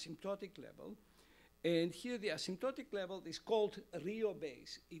has an asymptotic level. And here the asymptotic level is called Rio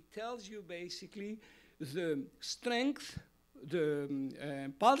base. It tells you basically the strength,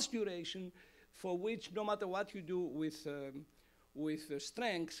 the pulse duration for which no matter what you do with the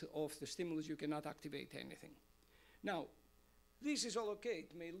strength of the stimulus, you cannot activate anything. Now, this is all okay.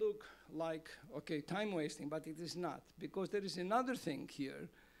 It may look like, okay, time wasting, but it is not, because there is another thing here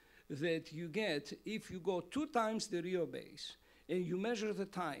that you get if you go 2 times the Rio base and you measure the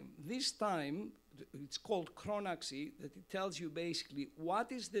time. This time, it's called chronaxy, that it tells you basically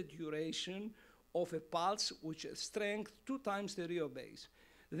what is the duration of a pulse which is strength 2 times the Rio base.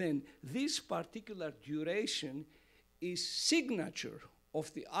 Then this particular duration is signature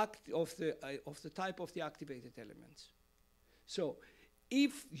of the type of the activated elements. So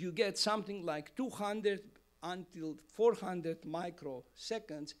if you get something like 200 until 400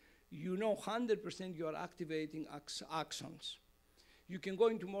 microseconds, you know 100% you are activating axons. You can go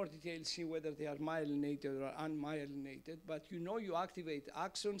into more detail, see whether they are myelinated or unmyelinated, but you know you activate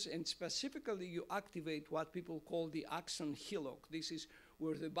axons, and specifically you activate what people call the axon hillock. This is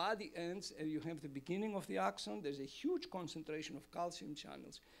where the body ends and you have the beginning of the axon. There's a huge concentration of calcium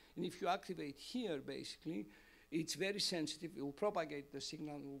channels. And if you activate here, basically, it's very sensitive. It will propagate the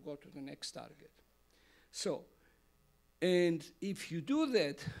signal and will go to the next target. So, and if you do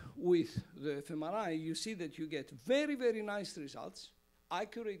that with the fMRI, you see that you get very, very nice results,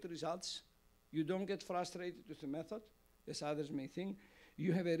 accurate results. You don't get frustrated with the method, as others may think.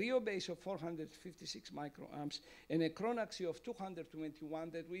 You have a Rio base of 456 microamps and a chronaxy of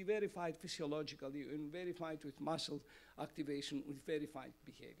 221 that we verified physiologically and verified with muscle activation, we verified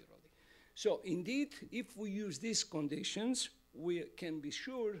behaviorally. So indeed, if we use these conditions, we can be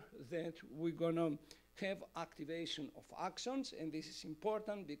sure that we're going to have activation of axons, and this is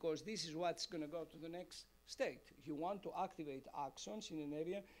important because this is what's going to go to the next state. You want to activate axons in an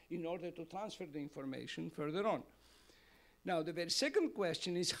area in order to transfer the information further on. Now, the very second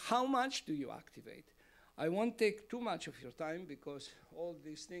question is, how much do you activate? I won't take too much of your time because all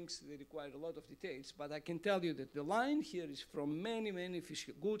these things, they require a lot of details, but I can tell you that the line here is from many, many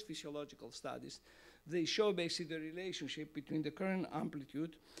good physiological studies. They show basically the relationship between the current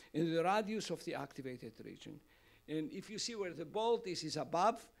amplitude and the radius of the activated region. And if you see where the bolt is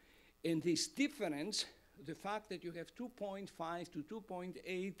above, and this difference, the fact that you have 2.5 to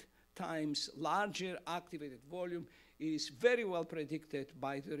 2.8 times larger activated volume is very well predicted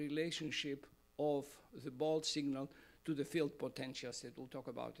by the relationship of the bolt signal to the field potentials that we'll talk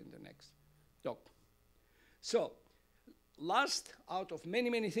about in the next talk. So, last out of many,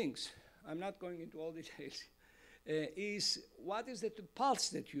 many things, I'm not going into all details, is what is the pulse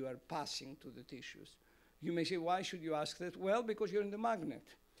that you are passing to the tissues? You may say, why should you ask that? Well, because you're in the magnet.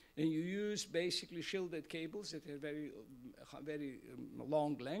 And you use basically shielded cables that are very, very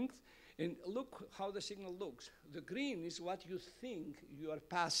long length. And look how the signal looks. The green is what you think you are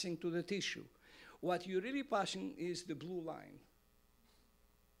passing to the tissue. What you're really passing is the blue line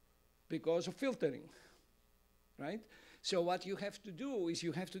because of filtering, right? So what you have to do is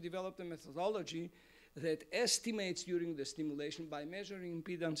you have to develop a methodology that estimates during the stimulation by measuring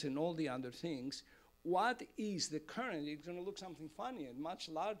impedance and all the other things, what is the current. It's going to look something funny and much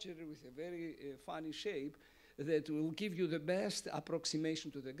larger with a very funny shape that will give you the best approximation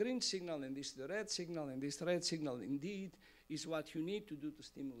to the green signal, and this is the red signal, and this red signal indeed is what you need to do to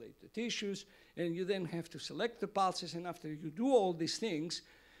stimulate the tissues. And you then have to select the pulses, and after you do all these things,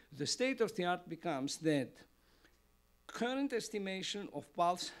 the state of the art becomes that current estimation of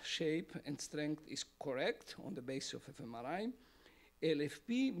pulse shape and strength is correct on the basis of fMRI.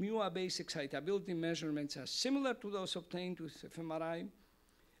 LFP, mu-based excitability measurements are similar to those obtained with fMRI.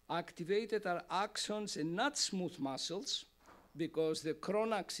 Activated are axons and not smooth muscles, because the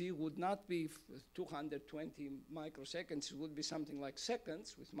chronaxy would not be 220 microseconds, it would be something like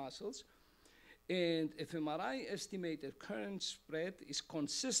seconds with muscles. And fMRI estimated current spread is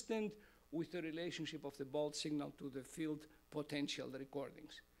consistent with the relationship of the bolt signal to the field potential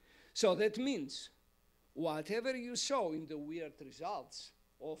recordings. So that means whatever you saw in the weird results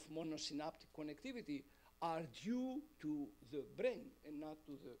of monosynaptic connectivity are due to the brain and not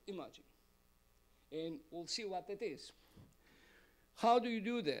to the imaging. And we'll see what that is. How do you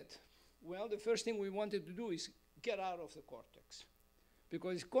do that? Well, the first thing we wanted to do is get out of the cortex.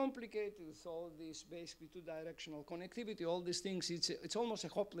 because it's complicated with all this basically two-directional connectivity, all these things. It's almost a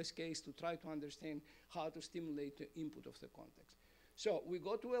hopeless case to try to understand how to stimulate the input of the context. So we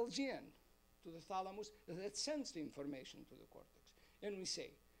go to LGN, to the thalamus, that sends the information to the cortex. And we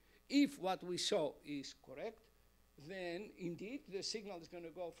say, if what we saw is correct, then indeed the signal is going to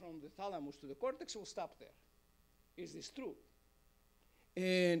go from the thalamus to the cortex, will stop there. Is this true?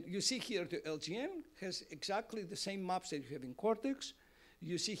 And you see here the LGN has exactly the same maps that you have in cortex.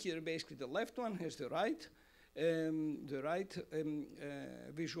 You see here basically the left one has the right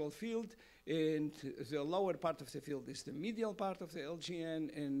visual field, and the lower part of the field is the medial part of the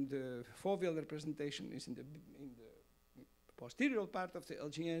LGN, and the foveal representation is in the posterior part of the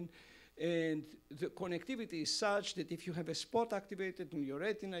LGN. And the connectivity is such that if you have a spot activated in your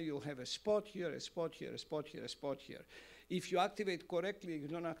retina, you'll have a spot here, a spot here, a spot here, a spot here. If you activate correctly, you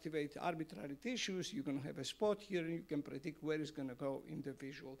don't activate arbitrary tissues, you're going to have a spot here, and you can predict where it's going to go in the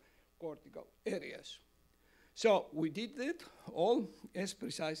visual cortical areas. So we did that all as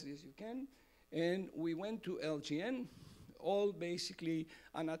precisely as you can, and we went to LGN, all basically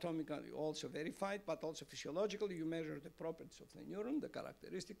anatomically also verified, but also physiologically. You measure the properties of the neuron, the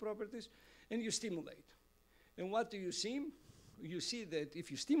characteristic properties, and you stimulate. And what do you see? You see that if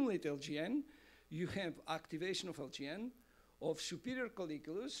you stimulate LGN, you have activation of LGN, of superior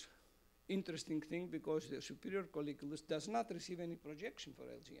colliculus. Interesting thing, because the superior colliculus does not receive any projection for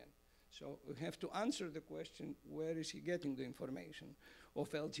LGN. So we have to answer the question, where is he getting the information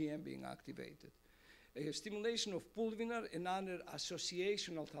of LGN being activated? A stimulation of pulvinar and other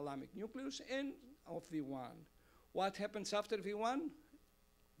associational thalamic nucleus, and of V1. What happens after V1?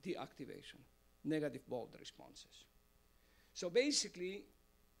 Deactivation, negative bold responses. So basically,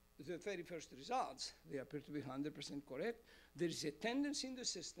 the very first results, they appear to be 100% correct. There is a tendency in the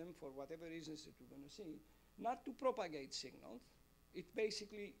system, for whatever reasons that we're going to see, not to propagate signals. It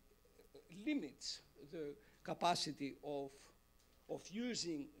basically limits the capacity of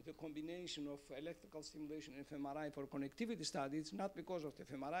using the combination of electrical stimulation and fMRI for connectivity studies, not because of the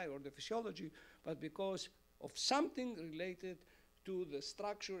fMRI or the physiology, but because of something related to the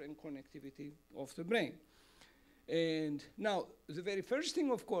structure and connectivity of the brain. And now, the very first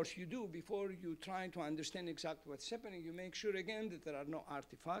thing, of course, you do before you try to understand exactly what's happening, you make sure again that there are no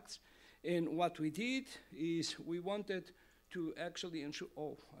artifacts. And what we did is we wanted to actually ensure,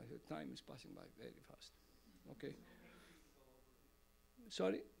 oh, the time is passing by very fast. Okay.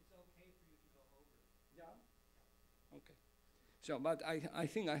 Sorry? It's okay for you to go over. Yeah? Okay. So, but I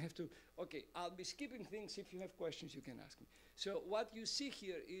think I have to, okay, I'll be skipping things. If you have questions, you can ask me. So what you see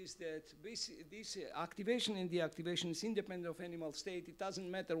here is that this activation and deactivation is independent of animal state. It doesn't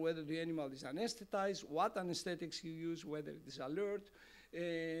matter whether the animal is anesthetized, what anesthetics you use, whether it is alert.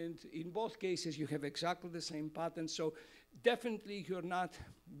 And in both cases, you have exactly the same pattern. So definitely you're not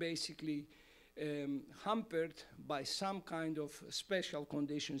basically hampered by some kind of special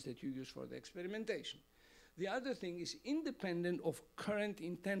conditions that you use for the experimentation. The other thing is independent of current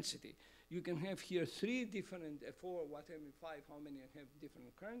intensity. You can have here 3 different, 4, whatever, 5, how many have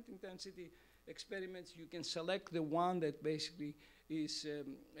different current intensity experiments. You can select the one that basically is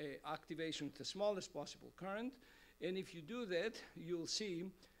activation with the smallest possible current. And if you do that, you'll see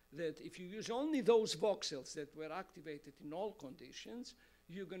that if you use only those voxels that were activated in all conditions,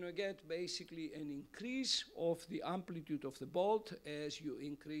 you're going to get basically an increase of the amplitude of the bolt as you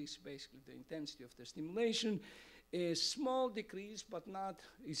increase basically the intensity of the stimulation. A small decrease, but not,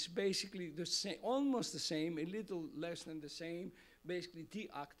 it's basically the same, almost the same, a little less than the same, basically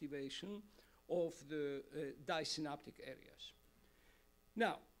deactivation of the disynaptic areas.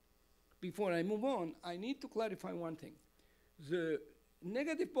 Now, before I move on, I need to clarify one thing. The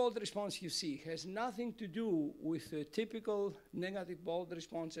negative bold response you see has nothing to do with the typical negative bold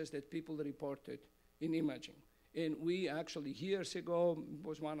responses that people reported in imaging. And we actually years ago,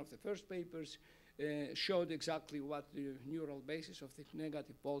 was one of the first papers, showed exactly what the neural basis of the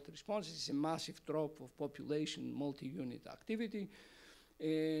negative bold response is. It's a massive drop of population multi-unit activity.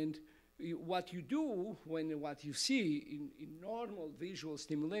 And what you do when what you see in normal visual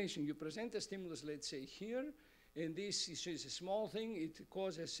stimulation, you present a stimulus, let's say here, and this is a small thing. It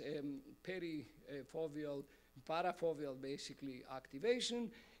causes perifoveal, parafoveal basically activation.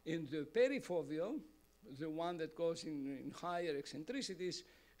 In the perifoveal, the one that goes in higher eccentricities,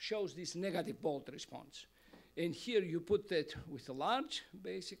 shows this negative bold response. And here you put that with a large,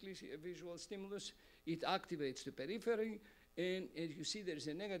 basically, visual stimulus. It activates the periphery, and as you see, there is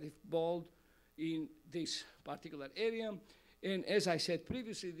a negative bold in this particular area. And as I said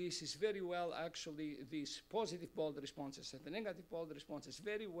previously, this is very well, actually, these positive bold responses and the negative bold responses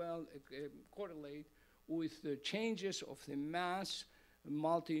very well correlate with the changes of the mass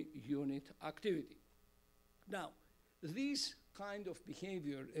multi-unit activity. Now, this kind of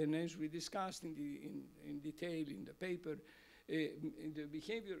behavior, and as we discussed in detail in the paper, in the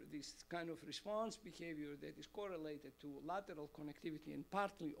behavior, this kind of response behavior that is correlated to lateral connectivity and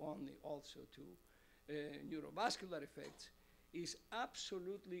partly only also to neurovascular effects, is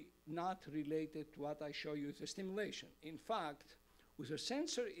absolutely not related to what I show you as a stimulation. In fact, with a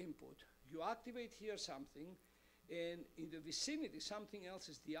sensor input, you activate here something, and in the vicinity, something else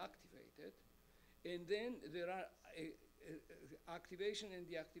is deactivated, and then there are activation and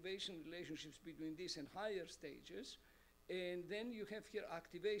deactivation relationships between these and higher stages, and then you have here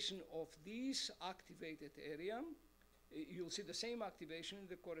activation of this activated area. You'll see the same activation in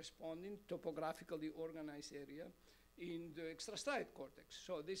the corresponding topographically organized area in the extrastriate cortex.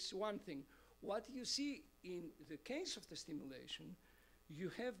 So this is one thing. What you see in the case of the stimulation, you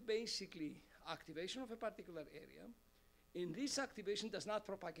have basically activation of a particular area, and this activation does not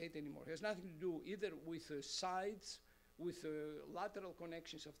propagate anymore. It has nothing to do either with the sides, with the lateral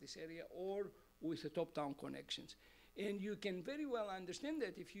connections of this area, or with the top-down connections. And you can very well understand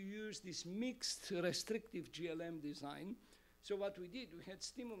that if you use this mixed restrictive GLM design. So what we did, we had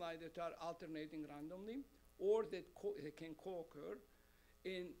stimuli that are alternating randomly, or that can co-occur.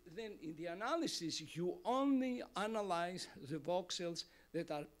 And then in the analysis, you only analyze the voxels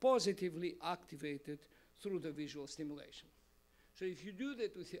that are positively activated through the visual stimulation. So if you do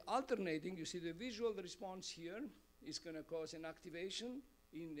that with the alternating, you see the visual response here is going to cause an activation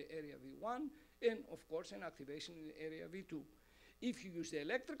in the area V1, and of course an activation in the area V2. If you use the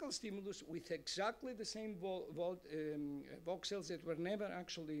electrical stimulus with exactly the same voxels that were never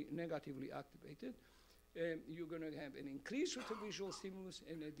actually negatively activated, you're going to have an increase with the visual stimulus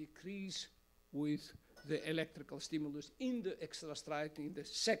and a decrease with the electrical stimulus in the extrastriate, in the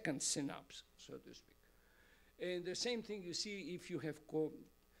second synapse, so to speak. And the same thing you see if you have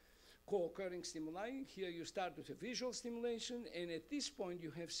co-occurring stimuli. Here you start with a visual stimulation, and at this point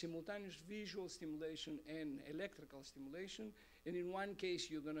you have simultaneous visual stimulation and electrical stimulation. And in one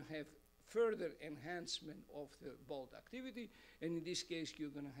case you're going to have further enhancement of the bolt activity, and in this case you're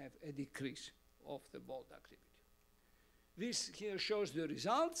going to have a decrease of the bolt activity. This here shows the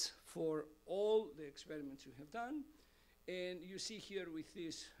results for all the experiments you have done, and you see here with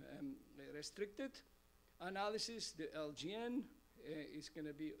this restricted analysis, the LGN is going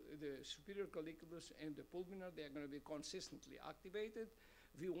to be the superior colliculus and the pulmonar. They are going to be consistently activated.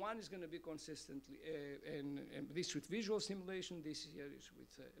 V1 is going to be consistently, and this with visual stimulation. This here is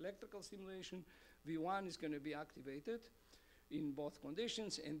with electrical stimulation. V1 is going to be activated in both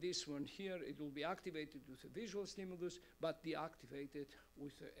conditions, and this one here, it will be activated with a visual stimulus, but deactivated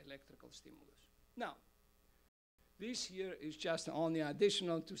with the electrical stimulus. Now, this here is just only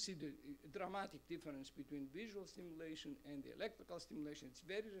additional to see the dramatic difference between visual stimulation and the electrical stimulation. It's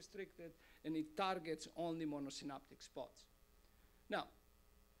very restricted, and it targets only monosynaptic spots. Now,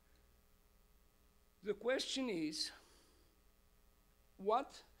 the question is,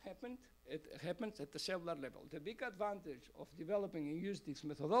 what happened? It happens at the cellular level. The big advantage of developing and use this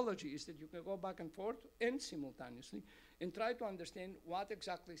methodology is that you can go back and forth and simultaneously and try to understand what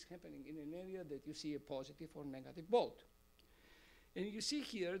exactly is happening in an area that you see a positive or negative bolt. And you see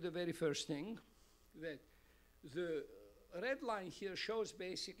here the very first thing, that the red line here shows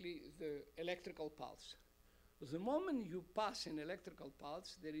basically the electrical pulse. The moment you pass an electrical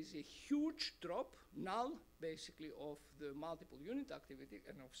pulse, there is a huge drop, null, basically, of the multiple unit activity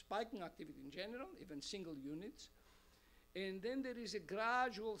and of spiking activity in general, even single units. And then there is a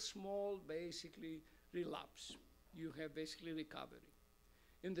gradual, small, basically, relapse. You have basically recovery.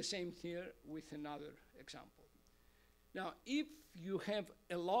 And the same here with another example. Now, if you have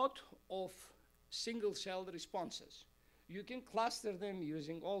a lot of single-cell responses, you can cluster them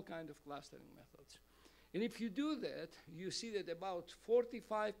using all kinds of clustering methods. And if you do that, you see that about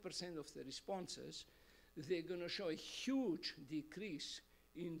 45% of the responses, they're going to show a huge decrease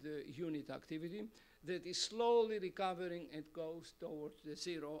in the unit activity that is slowly recovering and goes towards the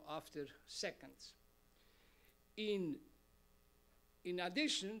zero after seconds. In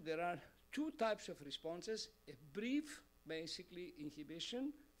addition, there are two types of responses: a brief, basically,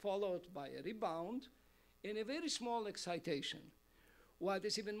 inhibition, followed by a rebound, and a very small excitation. What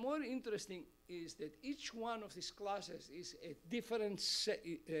is even more interesting is that each one of these classes is a different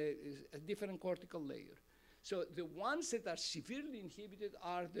cortical layer. So the ones that are severely inhibited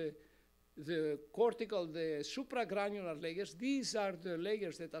are the supragranular layers. These are the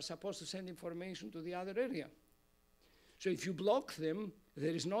layers that are supposed to send information to the other area. So if you block them,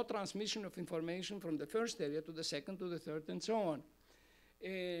 there is no transmission of information from the first area to the second, to the third, and so on.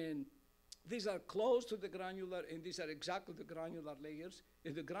 And These are close to the granular, and these are exactly the granular layers.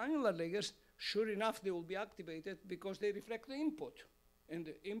 And the granular layers, sure enough, they will be activated because they reflect the input. And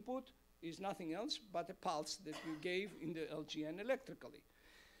the input is nothing else but a pulse that you gave in the LGN electrically.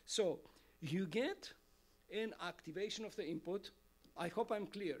 So you get an activation of the input. I hope I'm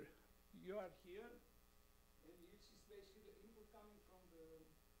clear. You are here, and this is basically the input coming from the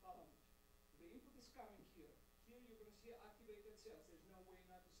thalamus. The input is coming here. Here you're going to see activated cells. There's no way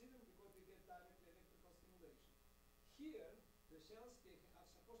not to see them because they get direct electrical stimulation. Here, the cells, they are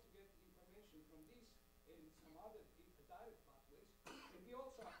supposed to get information from this and some other direct pathways, and be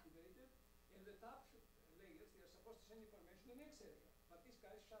also activated. And the top layers, they are supposed to send information to the next area. But these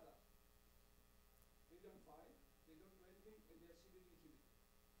guys shut up. They don't fight, they don't do anything, and they are severely inhibited.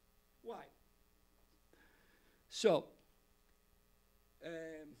 Why? So,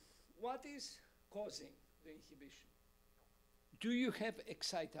 what is causing the inhibition? Do you have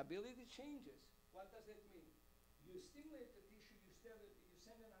excitability changes? What does that mean? You stimulate the tissue, you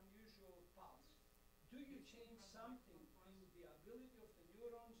send an unusual pulse. Do you change something in the ability of the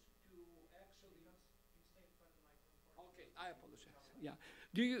neurons to actually... Okay, I apologize. Yeah.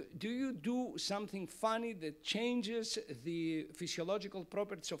 Do you do something funny that changes the physiological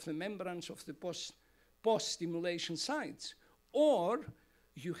properties of the membranes of the post-stimulation sites? Or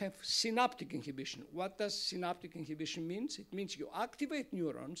you have synaptic inhibition. What does synaptic inhibition mean? It means you activate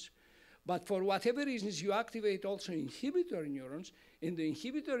neurons, but for whatever reasons you activate also inhibitory neurons, and the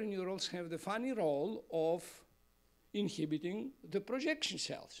inhibitory neurons have the funny role of inhibiting the projection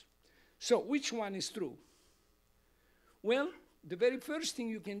cells. So which one is true? Well, the very first thing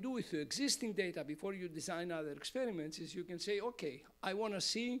you can do with the existing data before you design other experiments is you can say, okay, I want to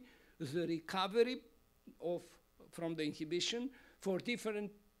see the recovery from the inhibition for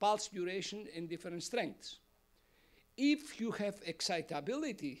different pulse duration and different strengths. If you have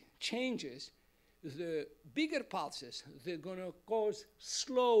excitability changes, the bigger pulses, they're going to cause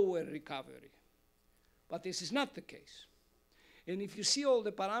slower recovery. But this is not the case. And if you see all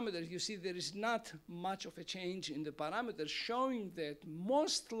the parameters, you see there is not much of a change in the parameters, showing that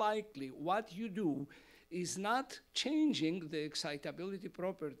most likely what you do is not changing the excitability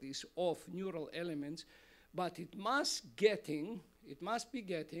properties of neural elements, but it must be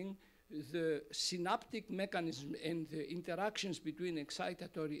getting the synaptic mechanism and the interactions between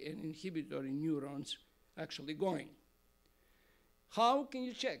excitatory and inhibitory neurons actually going. How can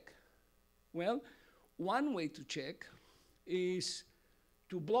you check? Well, one way to check is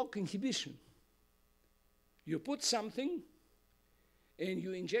to block inhibition. You put something and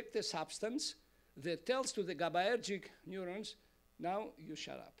you inject a substance that tells to the GABAergic neurons, now you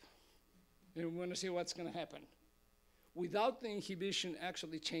shut up. And we want to see what's going to happen, without the inhibition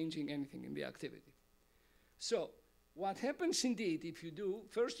actually changing anything in the activity. So what happens indeed if you do,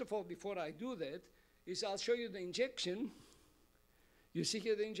 first of all, before I do that, is I'll show you the injection. You see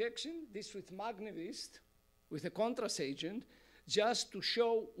here the injection? This with Magnevist, with a contrast agent, just to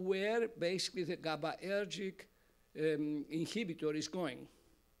show where basically the GABAergic inhibitor is going,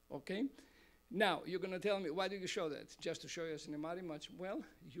 okay? Now, you're going to tell me, why do you show that? Just to show you as cinematic much? Well,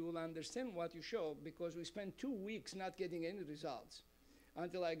 you will understand what you show because we spent 2 weeks not getting any results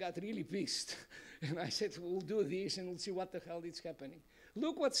until I got really pissed. And I said, we'll do this and we'll see what the hell is happening.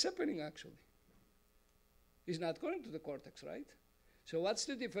 Look what's happening, actually. It's not going to the cortex, right? So what's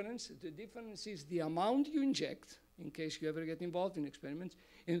the difference? The difference is the amount you inject, in case you ever get involved in experiments,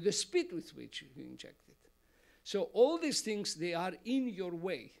 and the speed with which you inject it. So all these things, they are in your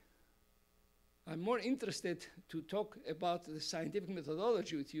way. I'm more interested to talk about the scientific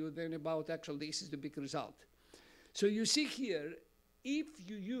methodology with you than about actually this is the big result. So you see here, if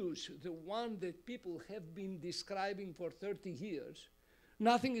you use the one that people have been describing for 30 years,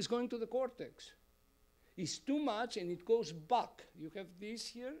 nothing is going to the cortex. It's too much and it goes back. You have this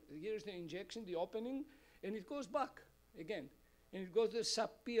here, here's the injection, the opening, and it goes back again. And it goes to the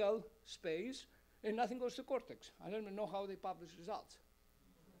subpial space and nothing goes to the cortex. I don't even know how they publish results.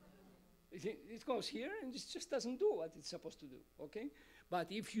 It goes here and it just doesn't do what it's supposed to do, okay?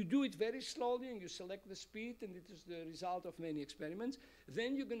 But if you do it very slowly and you select the speed, and it is the result of many experiments,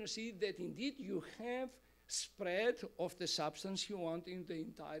 then you're going to see that indeed you have spread of the substance you want in the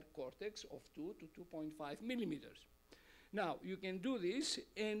entire cortex of 2 to 2.5 millimeters. Now, you can do this,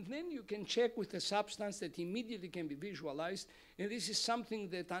 and then you can check with a substance that immediately can be visualized, and this is something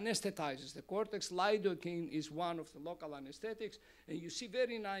that anesthetizes the cortex. Lidocaine is one of the local anesthetics, and you see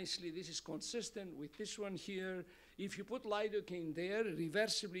very nicely this is consistent with this one here. If you put lidocaine there,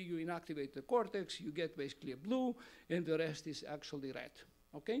 reversibly you inactivate the cortex, you get basically a blue, and the rest is actually red,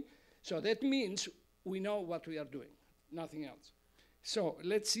 okay? So that means we know what we are doing, nothing else. So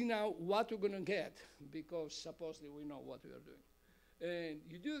let's see now what we're going to get, because supposedly we know what we are doing. And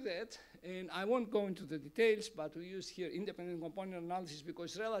you do that, and I won't go into the details, but we use here independent component analysis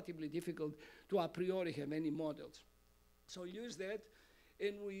because it's relatively difficult to a priori have any models. So we use that,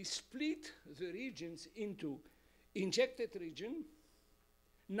 and we split the regions into injected region,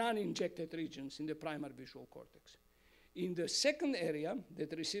 non-injected regions in the primary visual cortex. In the second area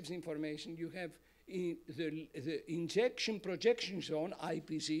that receives information, you have the injection projection zone,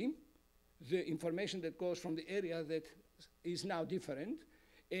 IPZ, the information that goes from the area that is now different,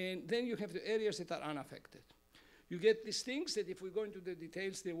 and then you have the areas that are unaffected. You get these things that if we go into the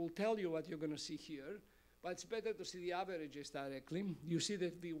details, they will tell you what you're going to see here, but it's better to see the averages directly. You see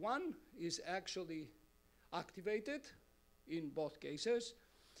that V1 is actually activated in both cases,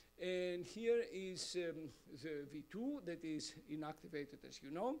 and here is the V2 that is inactivated, as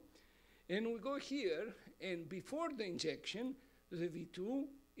you know. And we go here, and before the injection, the V2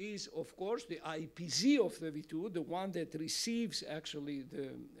 is, of course, the IPZ of the V2, the one that receives actually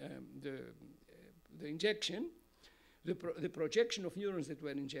the injection, the projection of neurons that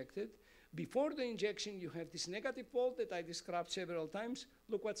were injected. Before the injection, you have this negative pole that I described several times.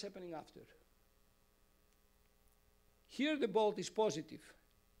 Look what's happening after. Here, the bolt is positive,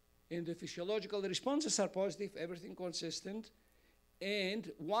 and the physiological responses are positive, everything consistent.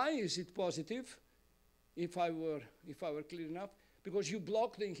 And why is it positive, if I were clear enough? Because you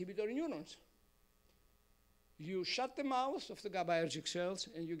block the inhibitory neurons. You shut the mouth of the GABAergic cells,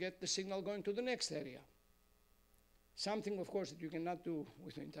 and you get the signal going to the next area. Something, of course, that you cannot do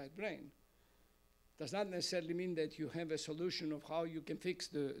with the entire brain. Does not necessarily mean that you have a solution of how you can fix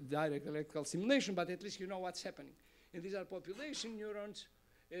the direct electrical stimulation, but at least you know what's happening. And these are population neurons,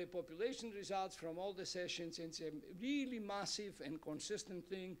 population results from all the sessions, and it's a really massive and consistent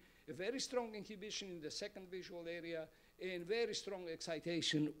thing, a very strong inhibition in the second visual area, and very strong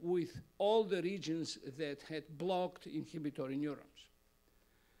excitation with all the regions that had blocked inhibitory neurons.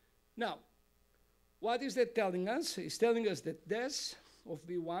 Now, what is that telling us? It's telling us that death of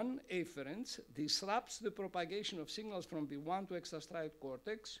B1 afferents disrupts the propagation of signals from B1 to extrastriate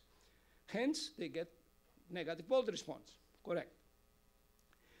cortex. Hence, they get negative bolt response. Correct.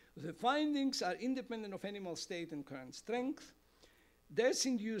 The findings are independent of animal state and current strength.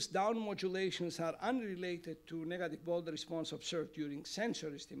 Death-induced down modulations are unrelated to negative bolt response observed during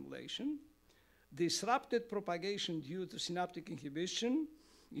sensory stimulation. Disrupted propagation due to synaptic inhibition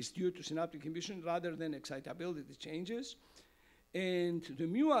is due to synaptic inhibition rather than excitability changes. And the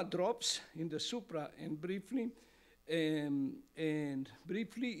MUA drops in the supra and briefly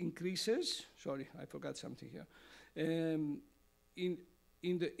increases, sorry, I forgot something here,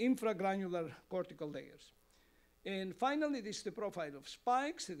 in the infragranular cortical layers. And finally, this is the profile of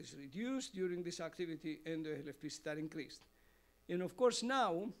spikes that is reduced during this activity, and the LFPs are increased. And of course,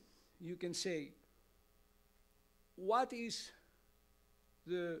 now you can say, what is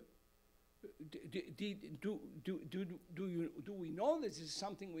the, do we know this is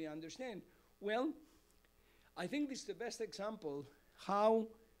something we understand? Well, I think this is the best example how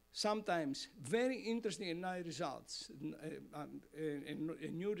sometimes very interesting and nice results, and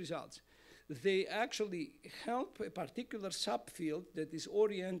new results, they actually help a particular subfield that is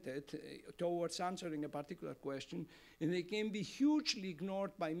oriented towards answering a particular question, and they can be hugely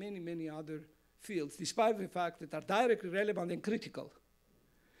ignored by many, many other fields, despite the fact that are directly relevant and critical.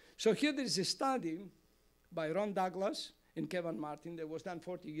 So here there is a study by Ron Douglas and Kevin Martin that was done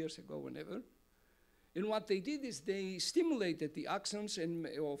 40 years ago, whenever. And what they did is they stimulated the axons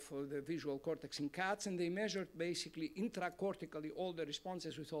of the visual cortex in cats, and they measured basically intracortically all the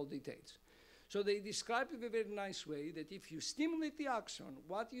responses with all details. So they described it in a very nice way that if you stimulate the axon,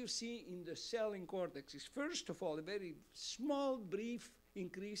 what you see in the cell in cortex is, first of all, a very small, brief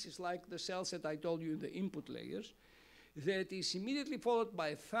increase, is like the cells that I told you in the input layers, that is immediately followed by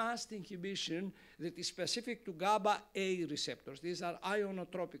a fast inhibition that is specific to GABA A receptors. These are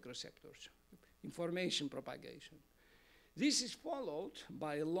ionotropic receptors, information propagation. This is followed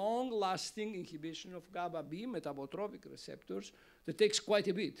by a long-lasting inhibition of GABA B metabotropic receptors that takes quite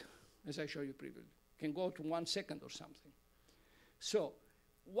a bit, as I showed you previously. Can go to 1 second or something. So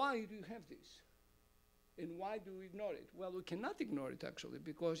why do you have this? And why do we ignore it? Well, we cannot ignore it, actually,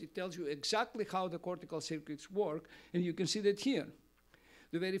 because it tells you exactly how the cortical circuits work, and you can see that here.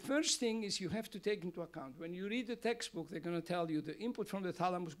 The very first thing is you have to take into account, when you read the textbook, they're going to tell you the input from the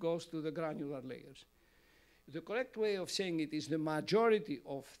thalamus goes to the granular layers. The correct way of saying it is the majority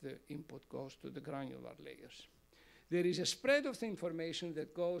of the input goes to the granular layers. There is a spread of the information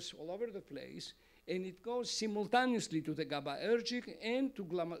that goes all over the place, and it goes simultaneously to the GABAergic and to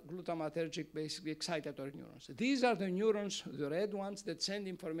glutamatergic, basically excitatory neurons. These are the neurons, the red ones, that send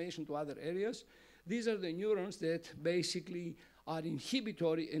information to other areas. These are the neurons that basically are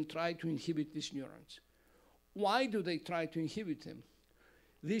inhibitory and try to inhibit these neurons. Why do they try to inhibit them?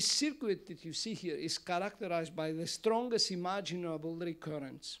 This circuit that you see here is characterized by the strongest imaginable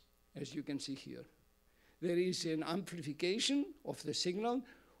recurrence, as you can see here. There is an amplification of the signal.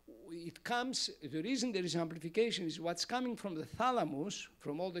 The reason there is amplification is what's coming from the thalamus,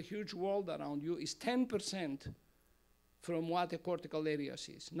 from all the huge world around you, is 10% from what the cortical area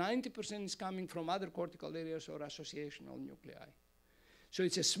is. 90% is coming from other cortical areas or associational nuclei. So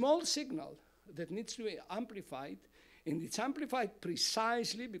it's a small signal that needs to be amplified, and it's amplified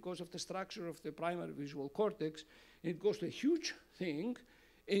precisely because of the structure of the primary visual cortex. It goes to a huge thing,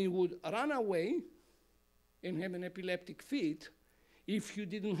 and it would run away and have an epileptic fit if you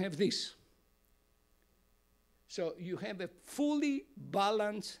didn't have this. So you have a fully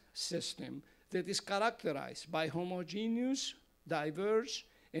balanced system that is characterized by homogeneous, diverse,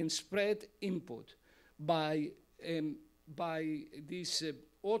 and spread input, by this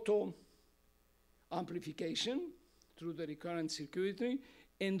auto amplification through the recurrent circuitry,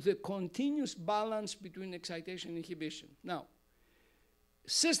 and the continuous balance between excitation and inhibition. Now,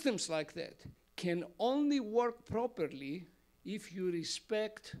 systems like that can only work properly if you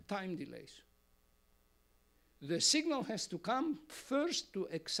respect time delays. The signal has to come first to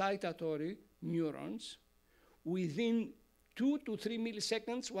excitatory neurons within 2 to 3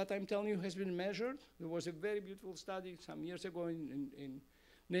 milliseconds. What I'm telling you has been measured. There was a very beautiful study some years ago in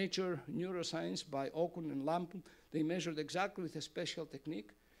Nature Neuroscience by Okun and Lampum. They measured exactly with a special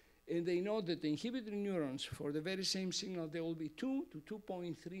technique, and they know that the inhibitory neurons, for the very same signal, they will be 2 to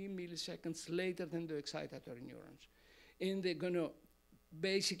 2.3 milliseconds later than the excitatory neurons. And they're going to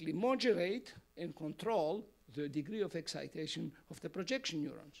basically modulate and control the degree of excitation of the projection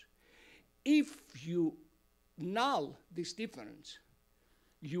neurons. If you null this difference,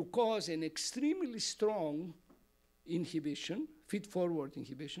 you cause an extremely strong inhibition, feed-forward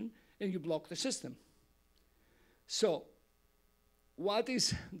inhibition, and you block the system. So what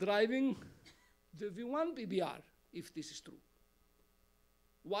is driving the V1 PBR, if this is true?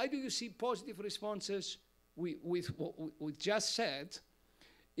 Why do you see positive responses with what we just said?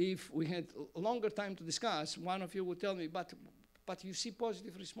 If we had a longer time to discuss, one of you would tell me, but you see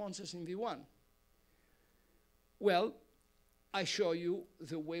positive responses in V1. Well, I show you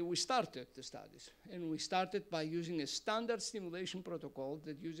the way we started the studies. And we started by using a standard stimulation protocol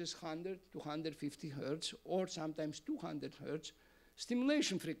that uses 100 to 150 hertz, or sometimes 200 hertz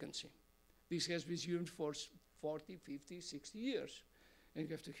stimulation frequency. This has been used for 40, 50, 60 years. And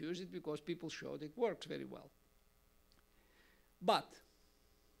you have to use it because people showed it works very well. But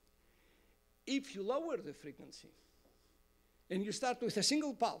if you lower the frequency and you start with a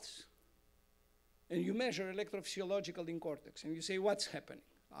single pulse and you measure electrophysiological in cortex and you say, what's happening?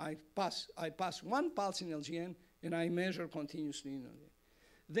 I pass one pulse in LGN and I measure continuously in LGN.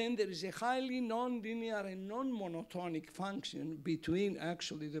 Then there is a highly nonlinear and non-monotonic function between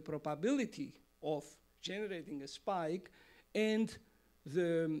actually the probability of generating a spike and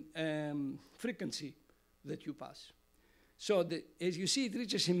the frequency that you pass. So as you see, it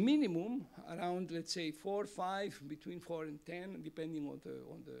reaches a minimum around, let's say, 4, 5, between 4 and 10, depending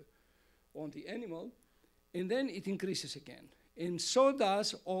on the animal, and then it increases again. And so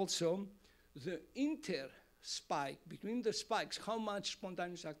does also the inter-spike, between the spikes, how much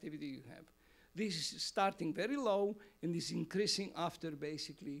spontaneous activity you have. This is starting very low and is increasing after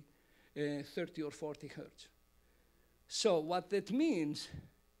basically 30 or 40 hertz. So what that means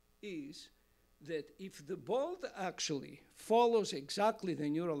is that if the bolt actually follows exactly the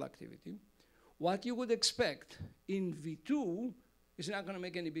neural activity, what you would expect in V2 is not going to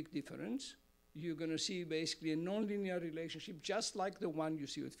make any big difference. You're going to see basically a nonlinear relationship, just like the one you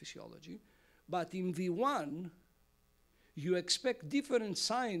see with physiology. But in V1, you expect different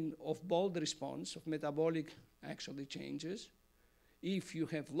sign of bolt response, of metabolic actually changes, if you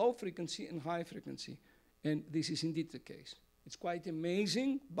have low frequency and high frequency. And this is indeed the case. It's quite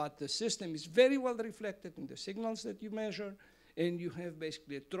amazing, but the system is very well reflected in the signals that you measure, and you have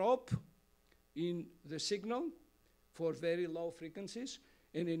basically a drop in the signal for very low frequencies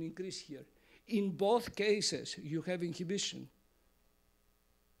and an increase here. In both cases, you have inhibition.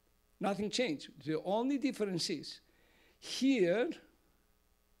 Nothing changed. The only difference is here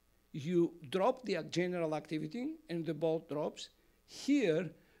you drop the general activity and the bolt drops. Here,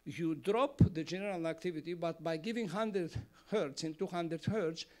 you drop the general activity, but by giving 100 hertz and 200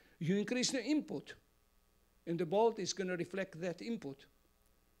 hertz, you increase the input. And the bolt is going to reflect that input.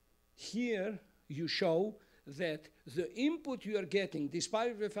 Here, you show that the input you are getting,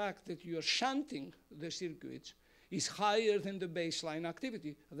 despite the fact that you are shunting the circuits, is higher than the baseline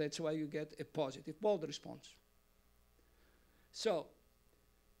activity. That's why you get a positive Bolt response. So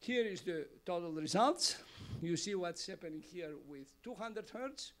here is the total results. You see what's happening here with 200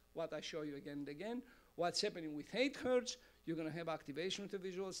 hertz, what I show you again and again. What's happening with 8 hertz, you're going to have activation of the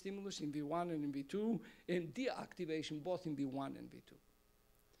visual stimulus in V1 and in V2, and deactivation both in V1 and V2.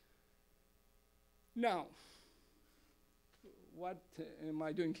 Now, what am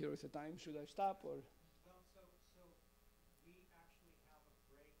I doing here with the time? Should I stop or? Well, so we actually have a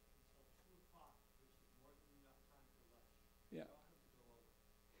break until 2 o'clock, which is more than enough time for lunch. Yeah. You don't have to go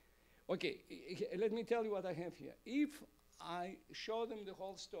over. Okay, let me tell you what I have here. If I show them the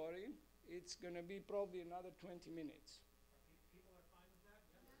whole story, it's going to be probably another 20 minutes. People are fine with that?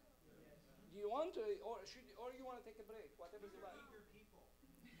 Yes. Do you want to, or you want to take a break? Whatever you like. Eager people.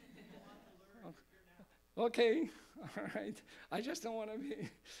 People want to learn. Here now. Okay, all right. I just don't want to be,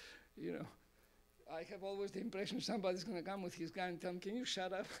 you know, I have always the impression somebody's going to come with his gun and tell him, can you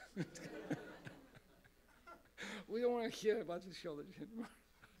shut up? We don't want to hear about physiology anymore.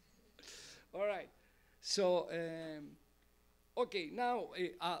 All right. So, okay, now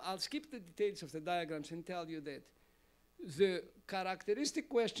I'll skip the details of the diagrams and tell you that the characteristic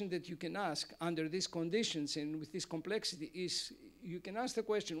question that you can ask under these conditions and with this complexity is you can ask the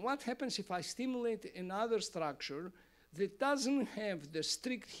question, what happens if I stimulate another structure that doesn't have the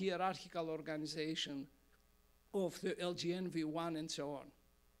strict hierarchical organization of the LGN, V1, and so on?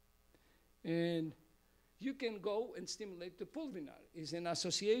 And you can go and stimulate the pulvinar. It's an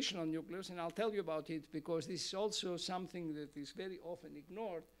associational nucleus, and I'll tell you about it because this is also something that is very often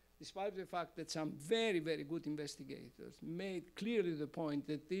ignored, despite the fact that some very, very good investigators made clearly the point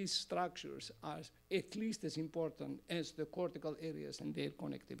that these structures are at least as important as the cortical areas and their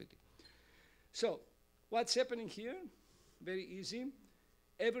connectivity. So what's happening here? Very easy.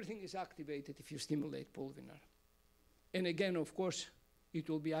 Everything is activated if you stimulate pulvinar. And again, of course, it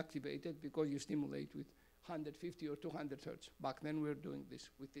will be activated because you stimulate with 150 or 200 hertz. Back then, we were doing this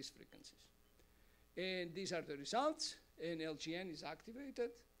with these frequencies. And these are the results. And LGN is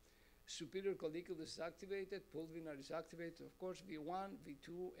activated. Superior colliculus is activated. Pulvinar is activated. Of course, V1,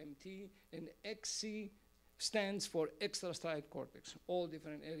 V2, MT, and XC stands for extrastriate cortex, all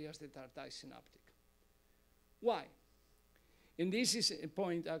different areas that are disynaptic. Why? And this is a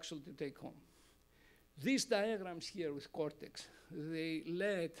point actually to take home. These diagrams here with cortex, they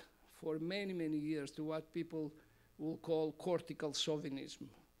led for many, many years to what people will call cortical chauvinism.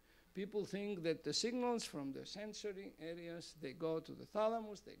 People think that the signals from the sensory areas, they go to the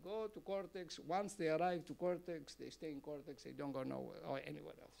thalamus, they go to cortex. Once they arrive to cortex, they stay in cortex, they don't go nowhere or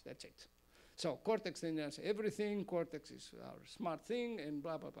anywhere else. That's it. So cortex then does everything, cortex is our smart thing, and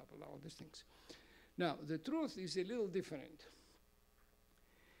blah, blah, blah, blah, all these things. Now, the truth is a little different.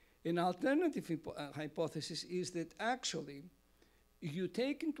 An alternative hypothesis is that actually you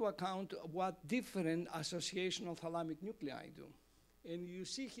take into account what different associational thalamic nuclei do. And you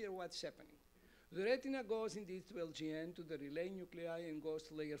see here what's happening. The retina goes indeed to LGN, to the relay nuclei, and goes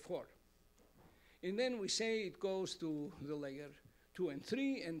to layer 4. And then we say it goes to the layer 2 and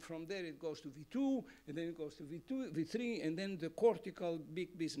 3, and from there it goes to V2, and then it goes to V2, V3, and then the cortical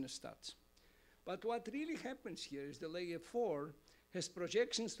big business starts. But what really happens here is the layer 4 has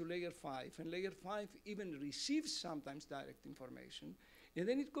projections to layer 5, and layer 5 even receives sometimes direct information, and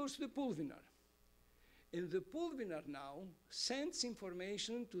then it goes to the pulvinar. And the pulvinar now sends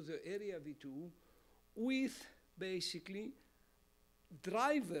information to the area V2 with basically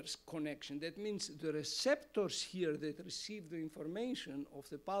drivers connection. That means the receptors here that receive the information of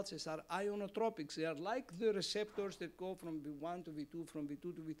the pulses are ionotropics. They are like the receptors that go from V1 to V2, from V2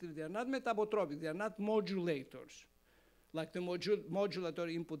 to V3. They are not metabotropic. They are not modulators, like the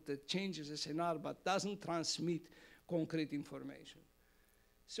modulatory input that changes SNR but doesn't transmit concrete information.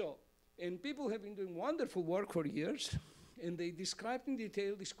 So, and people have been doing wonderful work for years, and they described in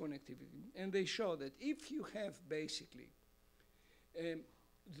detail this connectivity. And they show that if you have basically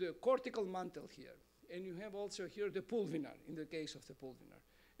the cortical mantle here, and you have also here the pulvinar, in the case of the pulvinar,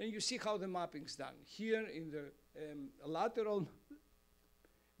 and you see how the mapping's done. Here in the lateral,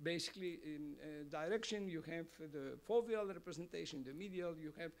 basically in direction, you have the foveal representation, the medial,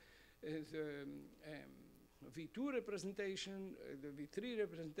 you have the V2 representation, the V3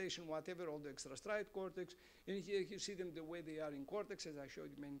 representation, whatever, all the extrastriate cortex, and here you see them the way they are in cortex, as I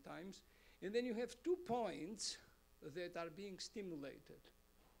showed you many times. And then you have 2 points that are being stimulated.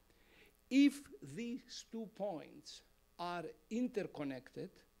 If these 2 points are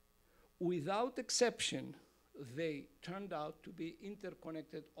interconnected, without exception, they turned out to be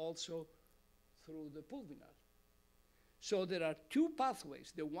interconnected also through the pulvinar. So there are two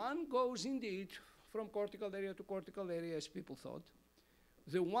pathways. The one goes indeed from cortical area to cortical area, as people thought.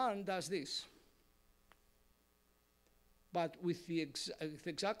 The one does this, but with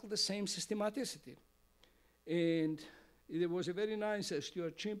exactly the same systematicity. And there was a very nice,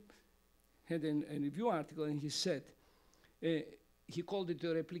 Stuart Chimp had a review article, and he said, he called it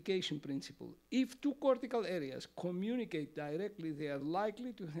the replication principle. If two cortical areas communicate directly, they are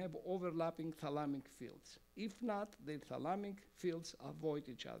likely to have overlapping thalamic fields. If not, their thalamic fields avoid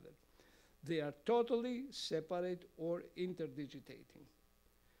each other. They are totally separate or interdigitating.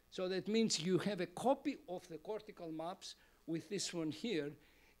 So that means you have a copy of the cortical maps with this one here,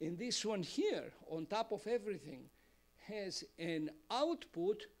 and this one here, on top of everything, has an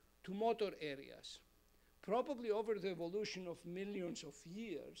output to motor areas. Probably over the evolution of millions of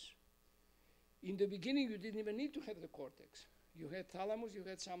years, in the beginning you didn't even need to have the cortex. You had thalamus, you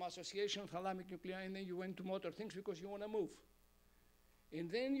had some association of thalamic nuclei, and then you went to motor things because you want to move. And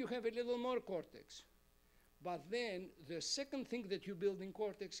then you have a little more cortex. But then the second thing that you build in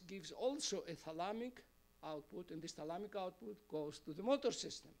cortex gives also a thalamic output, and this thalamic output goes to the motor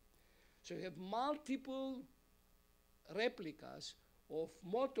system. So you have multiple replicas of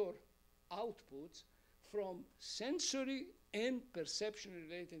motor outputs from sensory and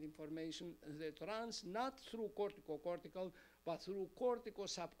perception-related information that runs not through cortico-cortical, but through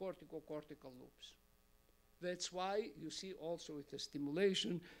cortico-subcortico-cortical loops. That's why you see also with the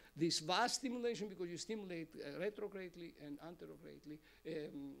stimulation, this vast stimulation, because you stimulate retrogradely and anterogradely,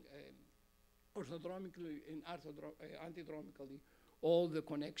 orthodromically and antidromically, all the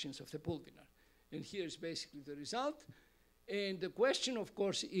connections of the pulvinar. And here's basically the result. And the question, of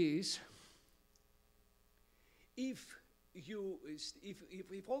course, is, if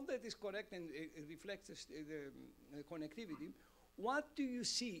all that is correct and reflects the connectivity, what do you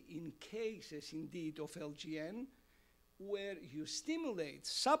see in cases, indeed, of LGN where you stimulate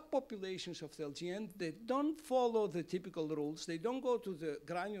subpopulations of the LGN that don't follow the typical rules? They don't go to the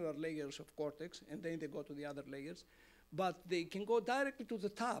granular layers of cortex, and then they go to the other layers, but they can go directly to the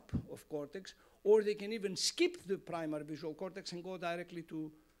top of cortex, or they can even skip the primary visual cortex and go directly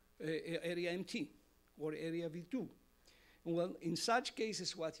to area MT or area V2. Well, in such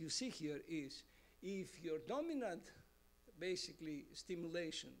cases, what you see here is if your dominant, basically,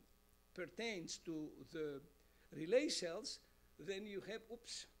 stimulation pertains to the relay cells, then you have,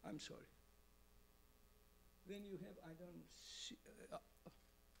 oops, I'm sorry. Then you have, I don't see,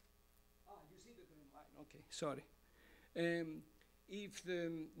 you see the green line, okay, sorry. If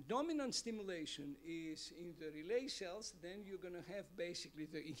the dominant stimulation is in the relay cells, then you're going to have basically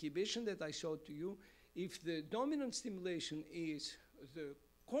the inhibition that I showed to you. If the dominant stimulation is the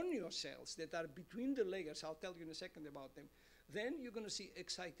conio cells that are between the layers, I'll tell you in a second about them, then you're going to see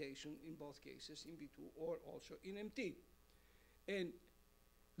excitation in both cases, in B2 or also in MT. And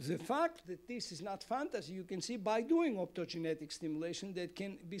the fact that this is not fantasy, you can see by doing optogenetic stimulation that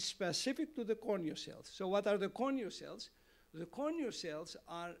can be specific to the conio cells. So what are the conio cells? The conio cells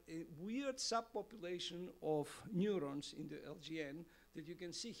are a weird subpopulation of neurons in the LGN that you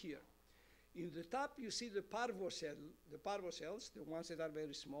can see here. In the top, you see the parvo cells, the ones that are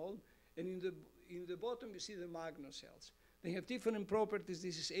very small, and in the bottom, you see the magno cells. They have different properties.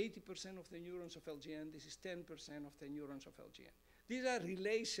 This is 80% of the neurons of LGN. This is 10% of the neurons of LGN. These are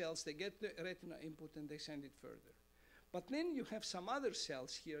relay cells. They get the retina input, and they send it further. But then you have some other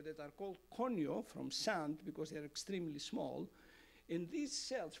cells here that are called conio, from sand, because they're extremely small. And these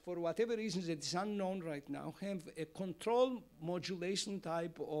cells, for whatever reasons that is unknown right now, have a control modulation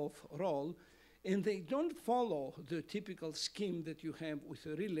type of role, and they don't follow the typical scheme that you have with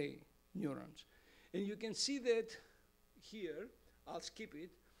the relay neurons. And you can see that here. I'll skip it.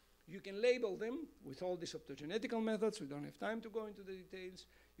 You can label them with all these optogenetical methods. We don't have time to go into the details.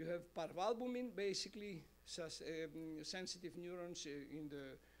 You have parvalbumin, basically sensitive neurons in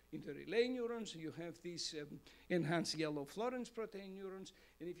the relay neurons. You have these enhanced yellow fluorescence protein neurons.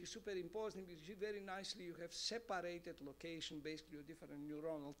 And if you superimpose them, you see very nicely you have separated location, basically, of different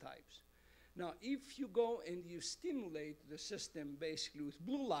neuronal types. Now, if you go and you stimulate the system, basically, with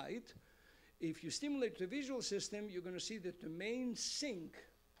blue light, if you stimulate the visual system, you're going to see that the main sink,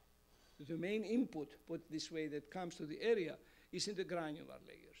 the main input, put this way, that comes to the area, is in the granular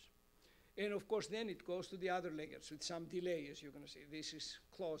layers. And of course, then it goes to the other layers with some delay, as you're going to see. This is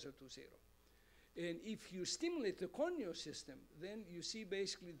closer to 0. And if you stimulate the conio system, then you see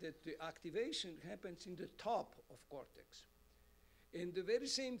basically that the activation happens in the top of cortex. And the very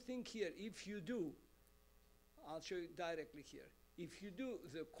same thing here, if you do, I'll show you directly here. If you do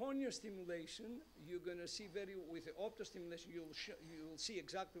the conio stimulation, you're going to see with the optostimulation, you'll see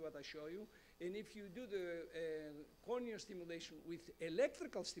exactly what I show you. And if you do the corneal stimulation with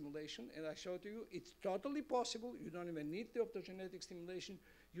electrical stimulation, and I showed you, it's totally possible. You don't even need the optogenetic stimulation.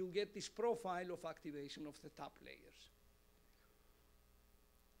 You'll get this profile of activation of the top layers.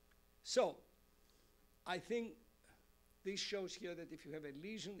 So I think this shows here that if you have a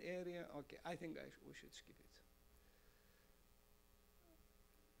lesion area, okay, I think we should skip it.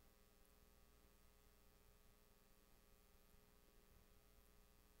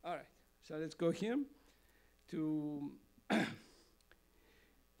 All right, so let's go here to,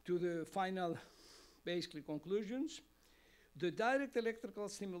 to the final, basically, conclusions. The direct electrical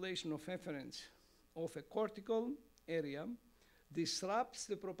stimulation of efferents of a cortical area disrupts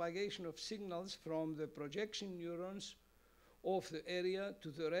the propagation of signals from the projection neurons of the area to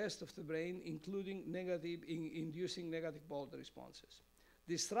the rest of the brain, including inducing negative bold responses.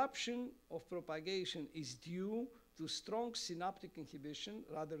 Disruption of propagation is due to strong synaptic inhibition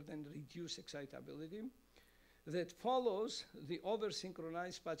rather than reduced excitability that follows the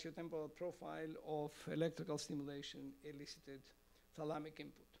over-synchronized spatiotemporal profile of electrical stimulation elicited thalamic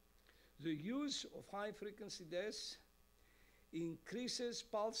input. The use of high-frequency DES increases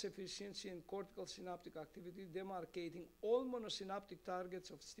pulse efficiency and cortical synaptic activity, demarcating all monosynaptic targets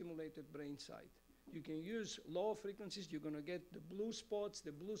of stimulated brain site. You can use low frequencies, you're going to get the blue spots.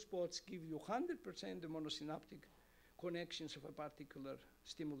 The blue spots give you 100% the monosynaptic connections of a particular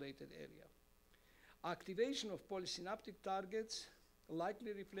stimulated area. Activation of polysynaptic targets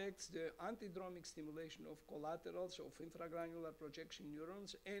likely reflects the antidromic stimulation of collaterals of infragranular projection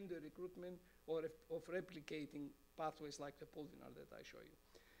neurons and the recruitment of replicating pathways like the pulvinar that I show you.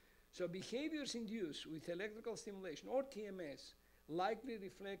 So behaviors induced with electrical stimulation or TMS likely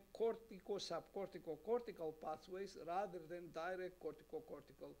reflect cortico-subcortico-cortical pathways rather than direct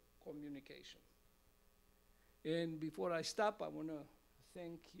cortico-cortical communication. And before I stop, I want to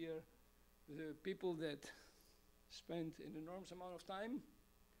thank here the people that spent an enormous amount of time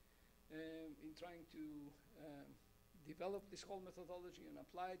in trying to develop this whole methodology and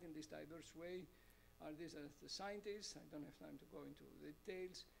apply it in this diverse way. These are the scientists. I don't have time to go into the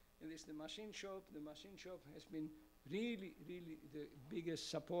details. And this is the machine shop. The machine shop has been really, really the biggest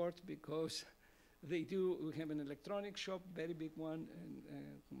support because we have an electronic shop, very big one, and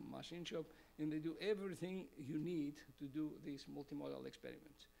machine shop, and they do everything you need to do these multimodal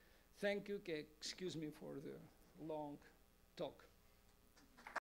experiments. Thank you. Excuse me for the long talk.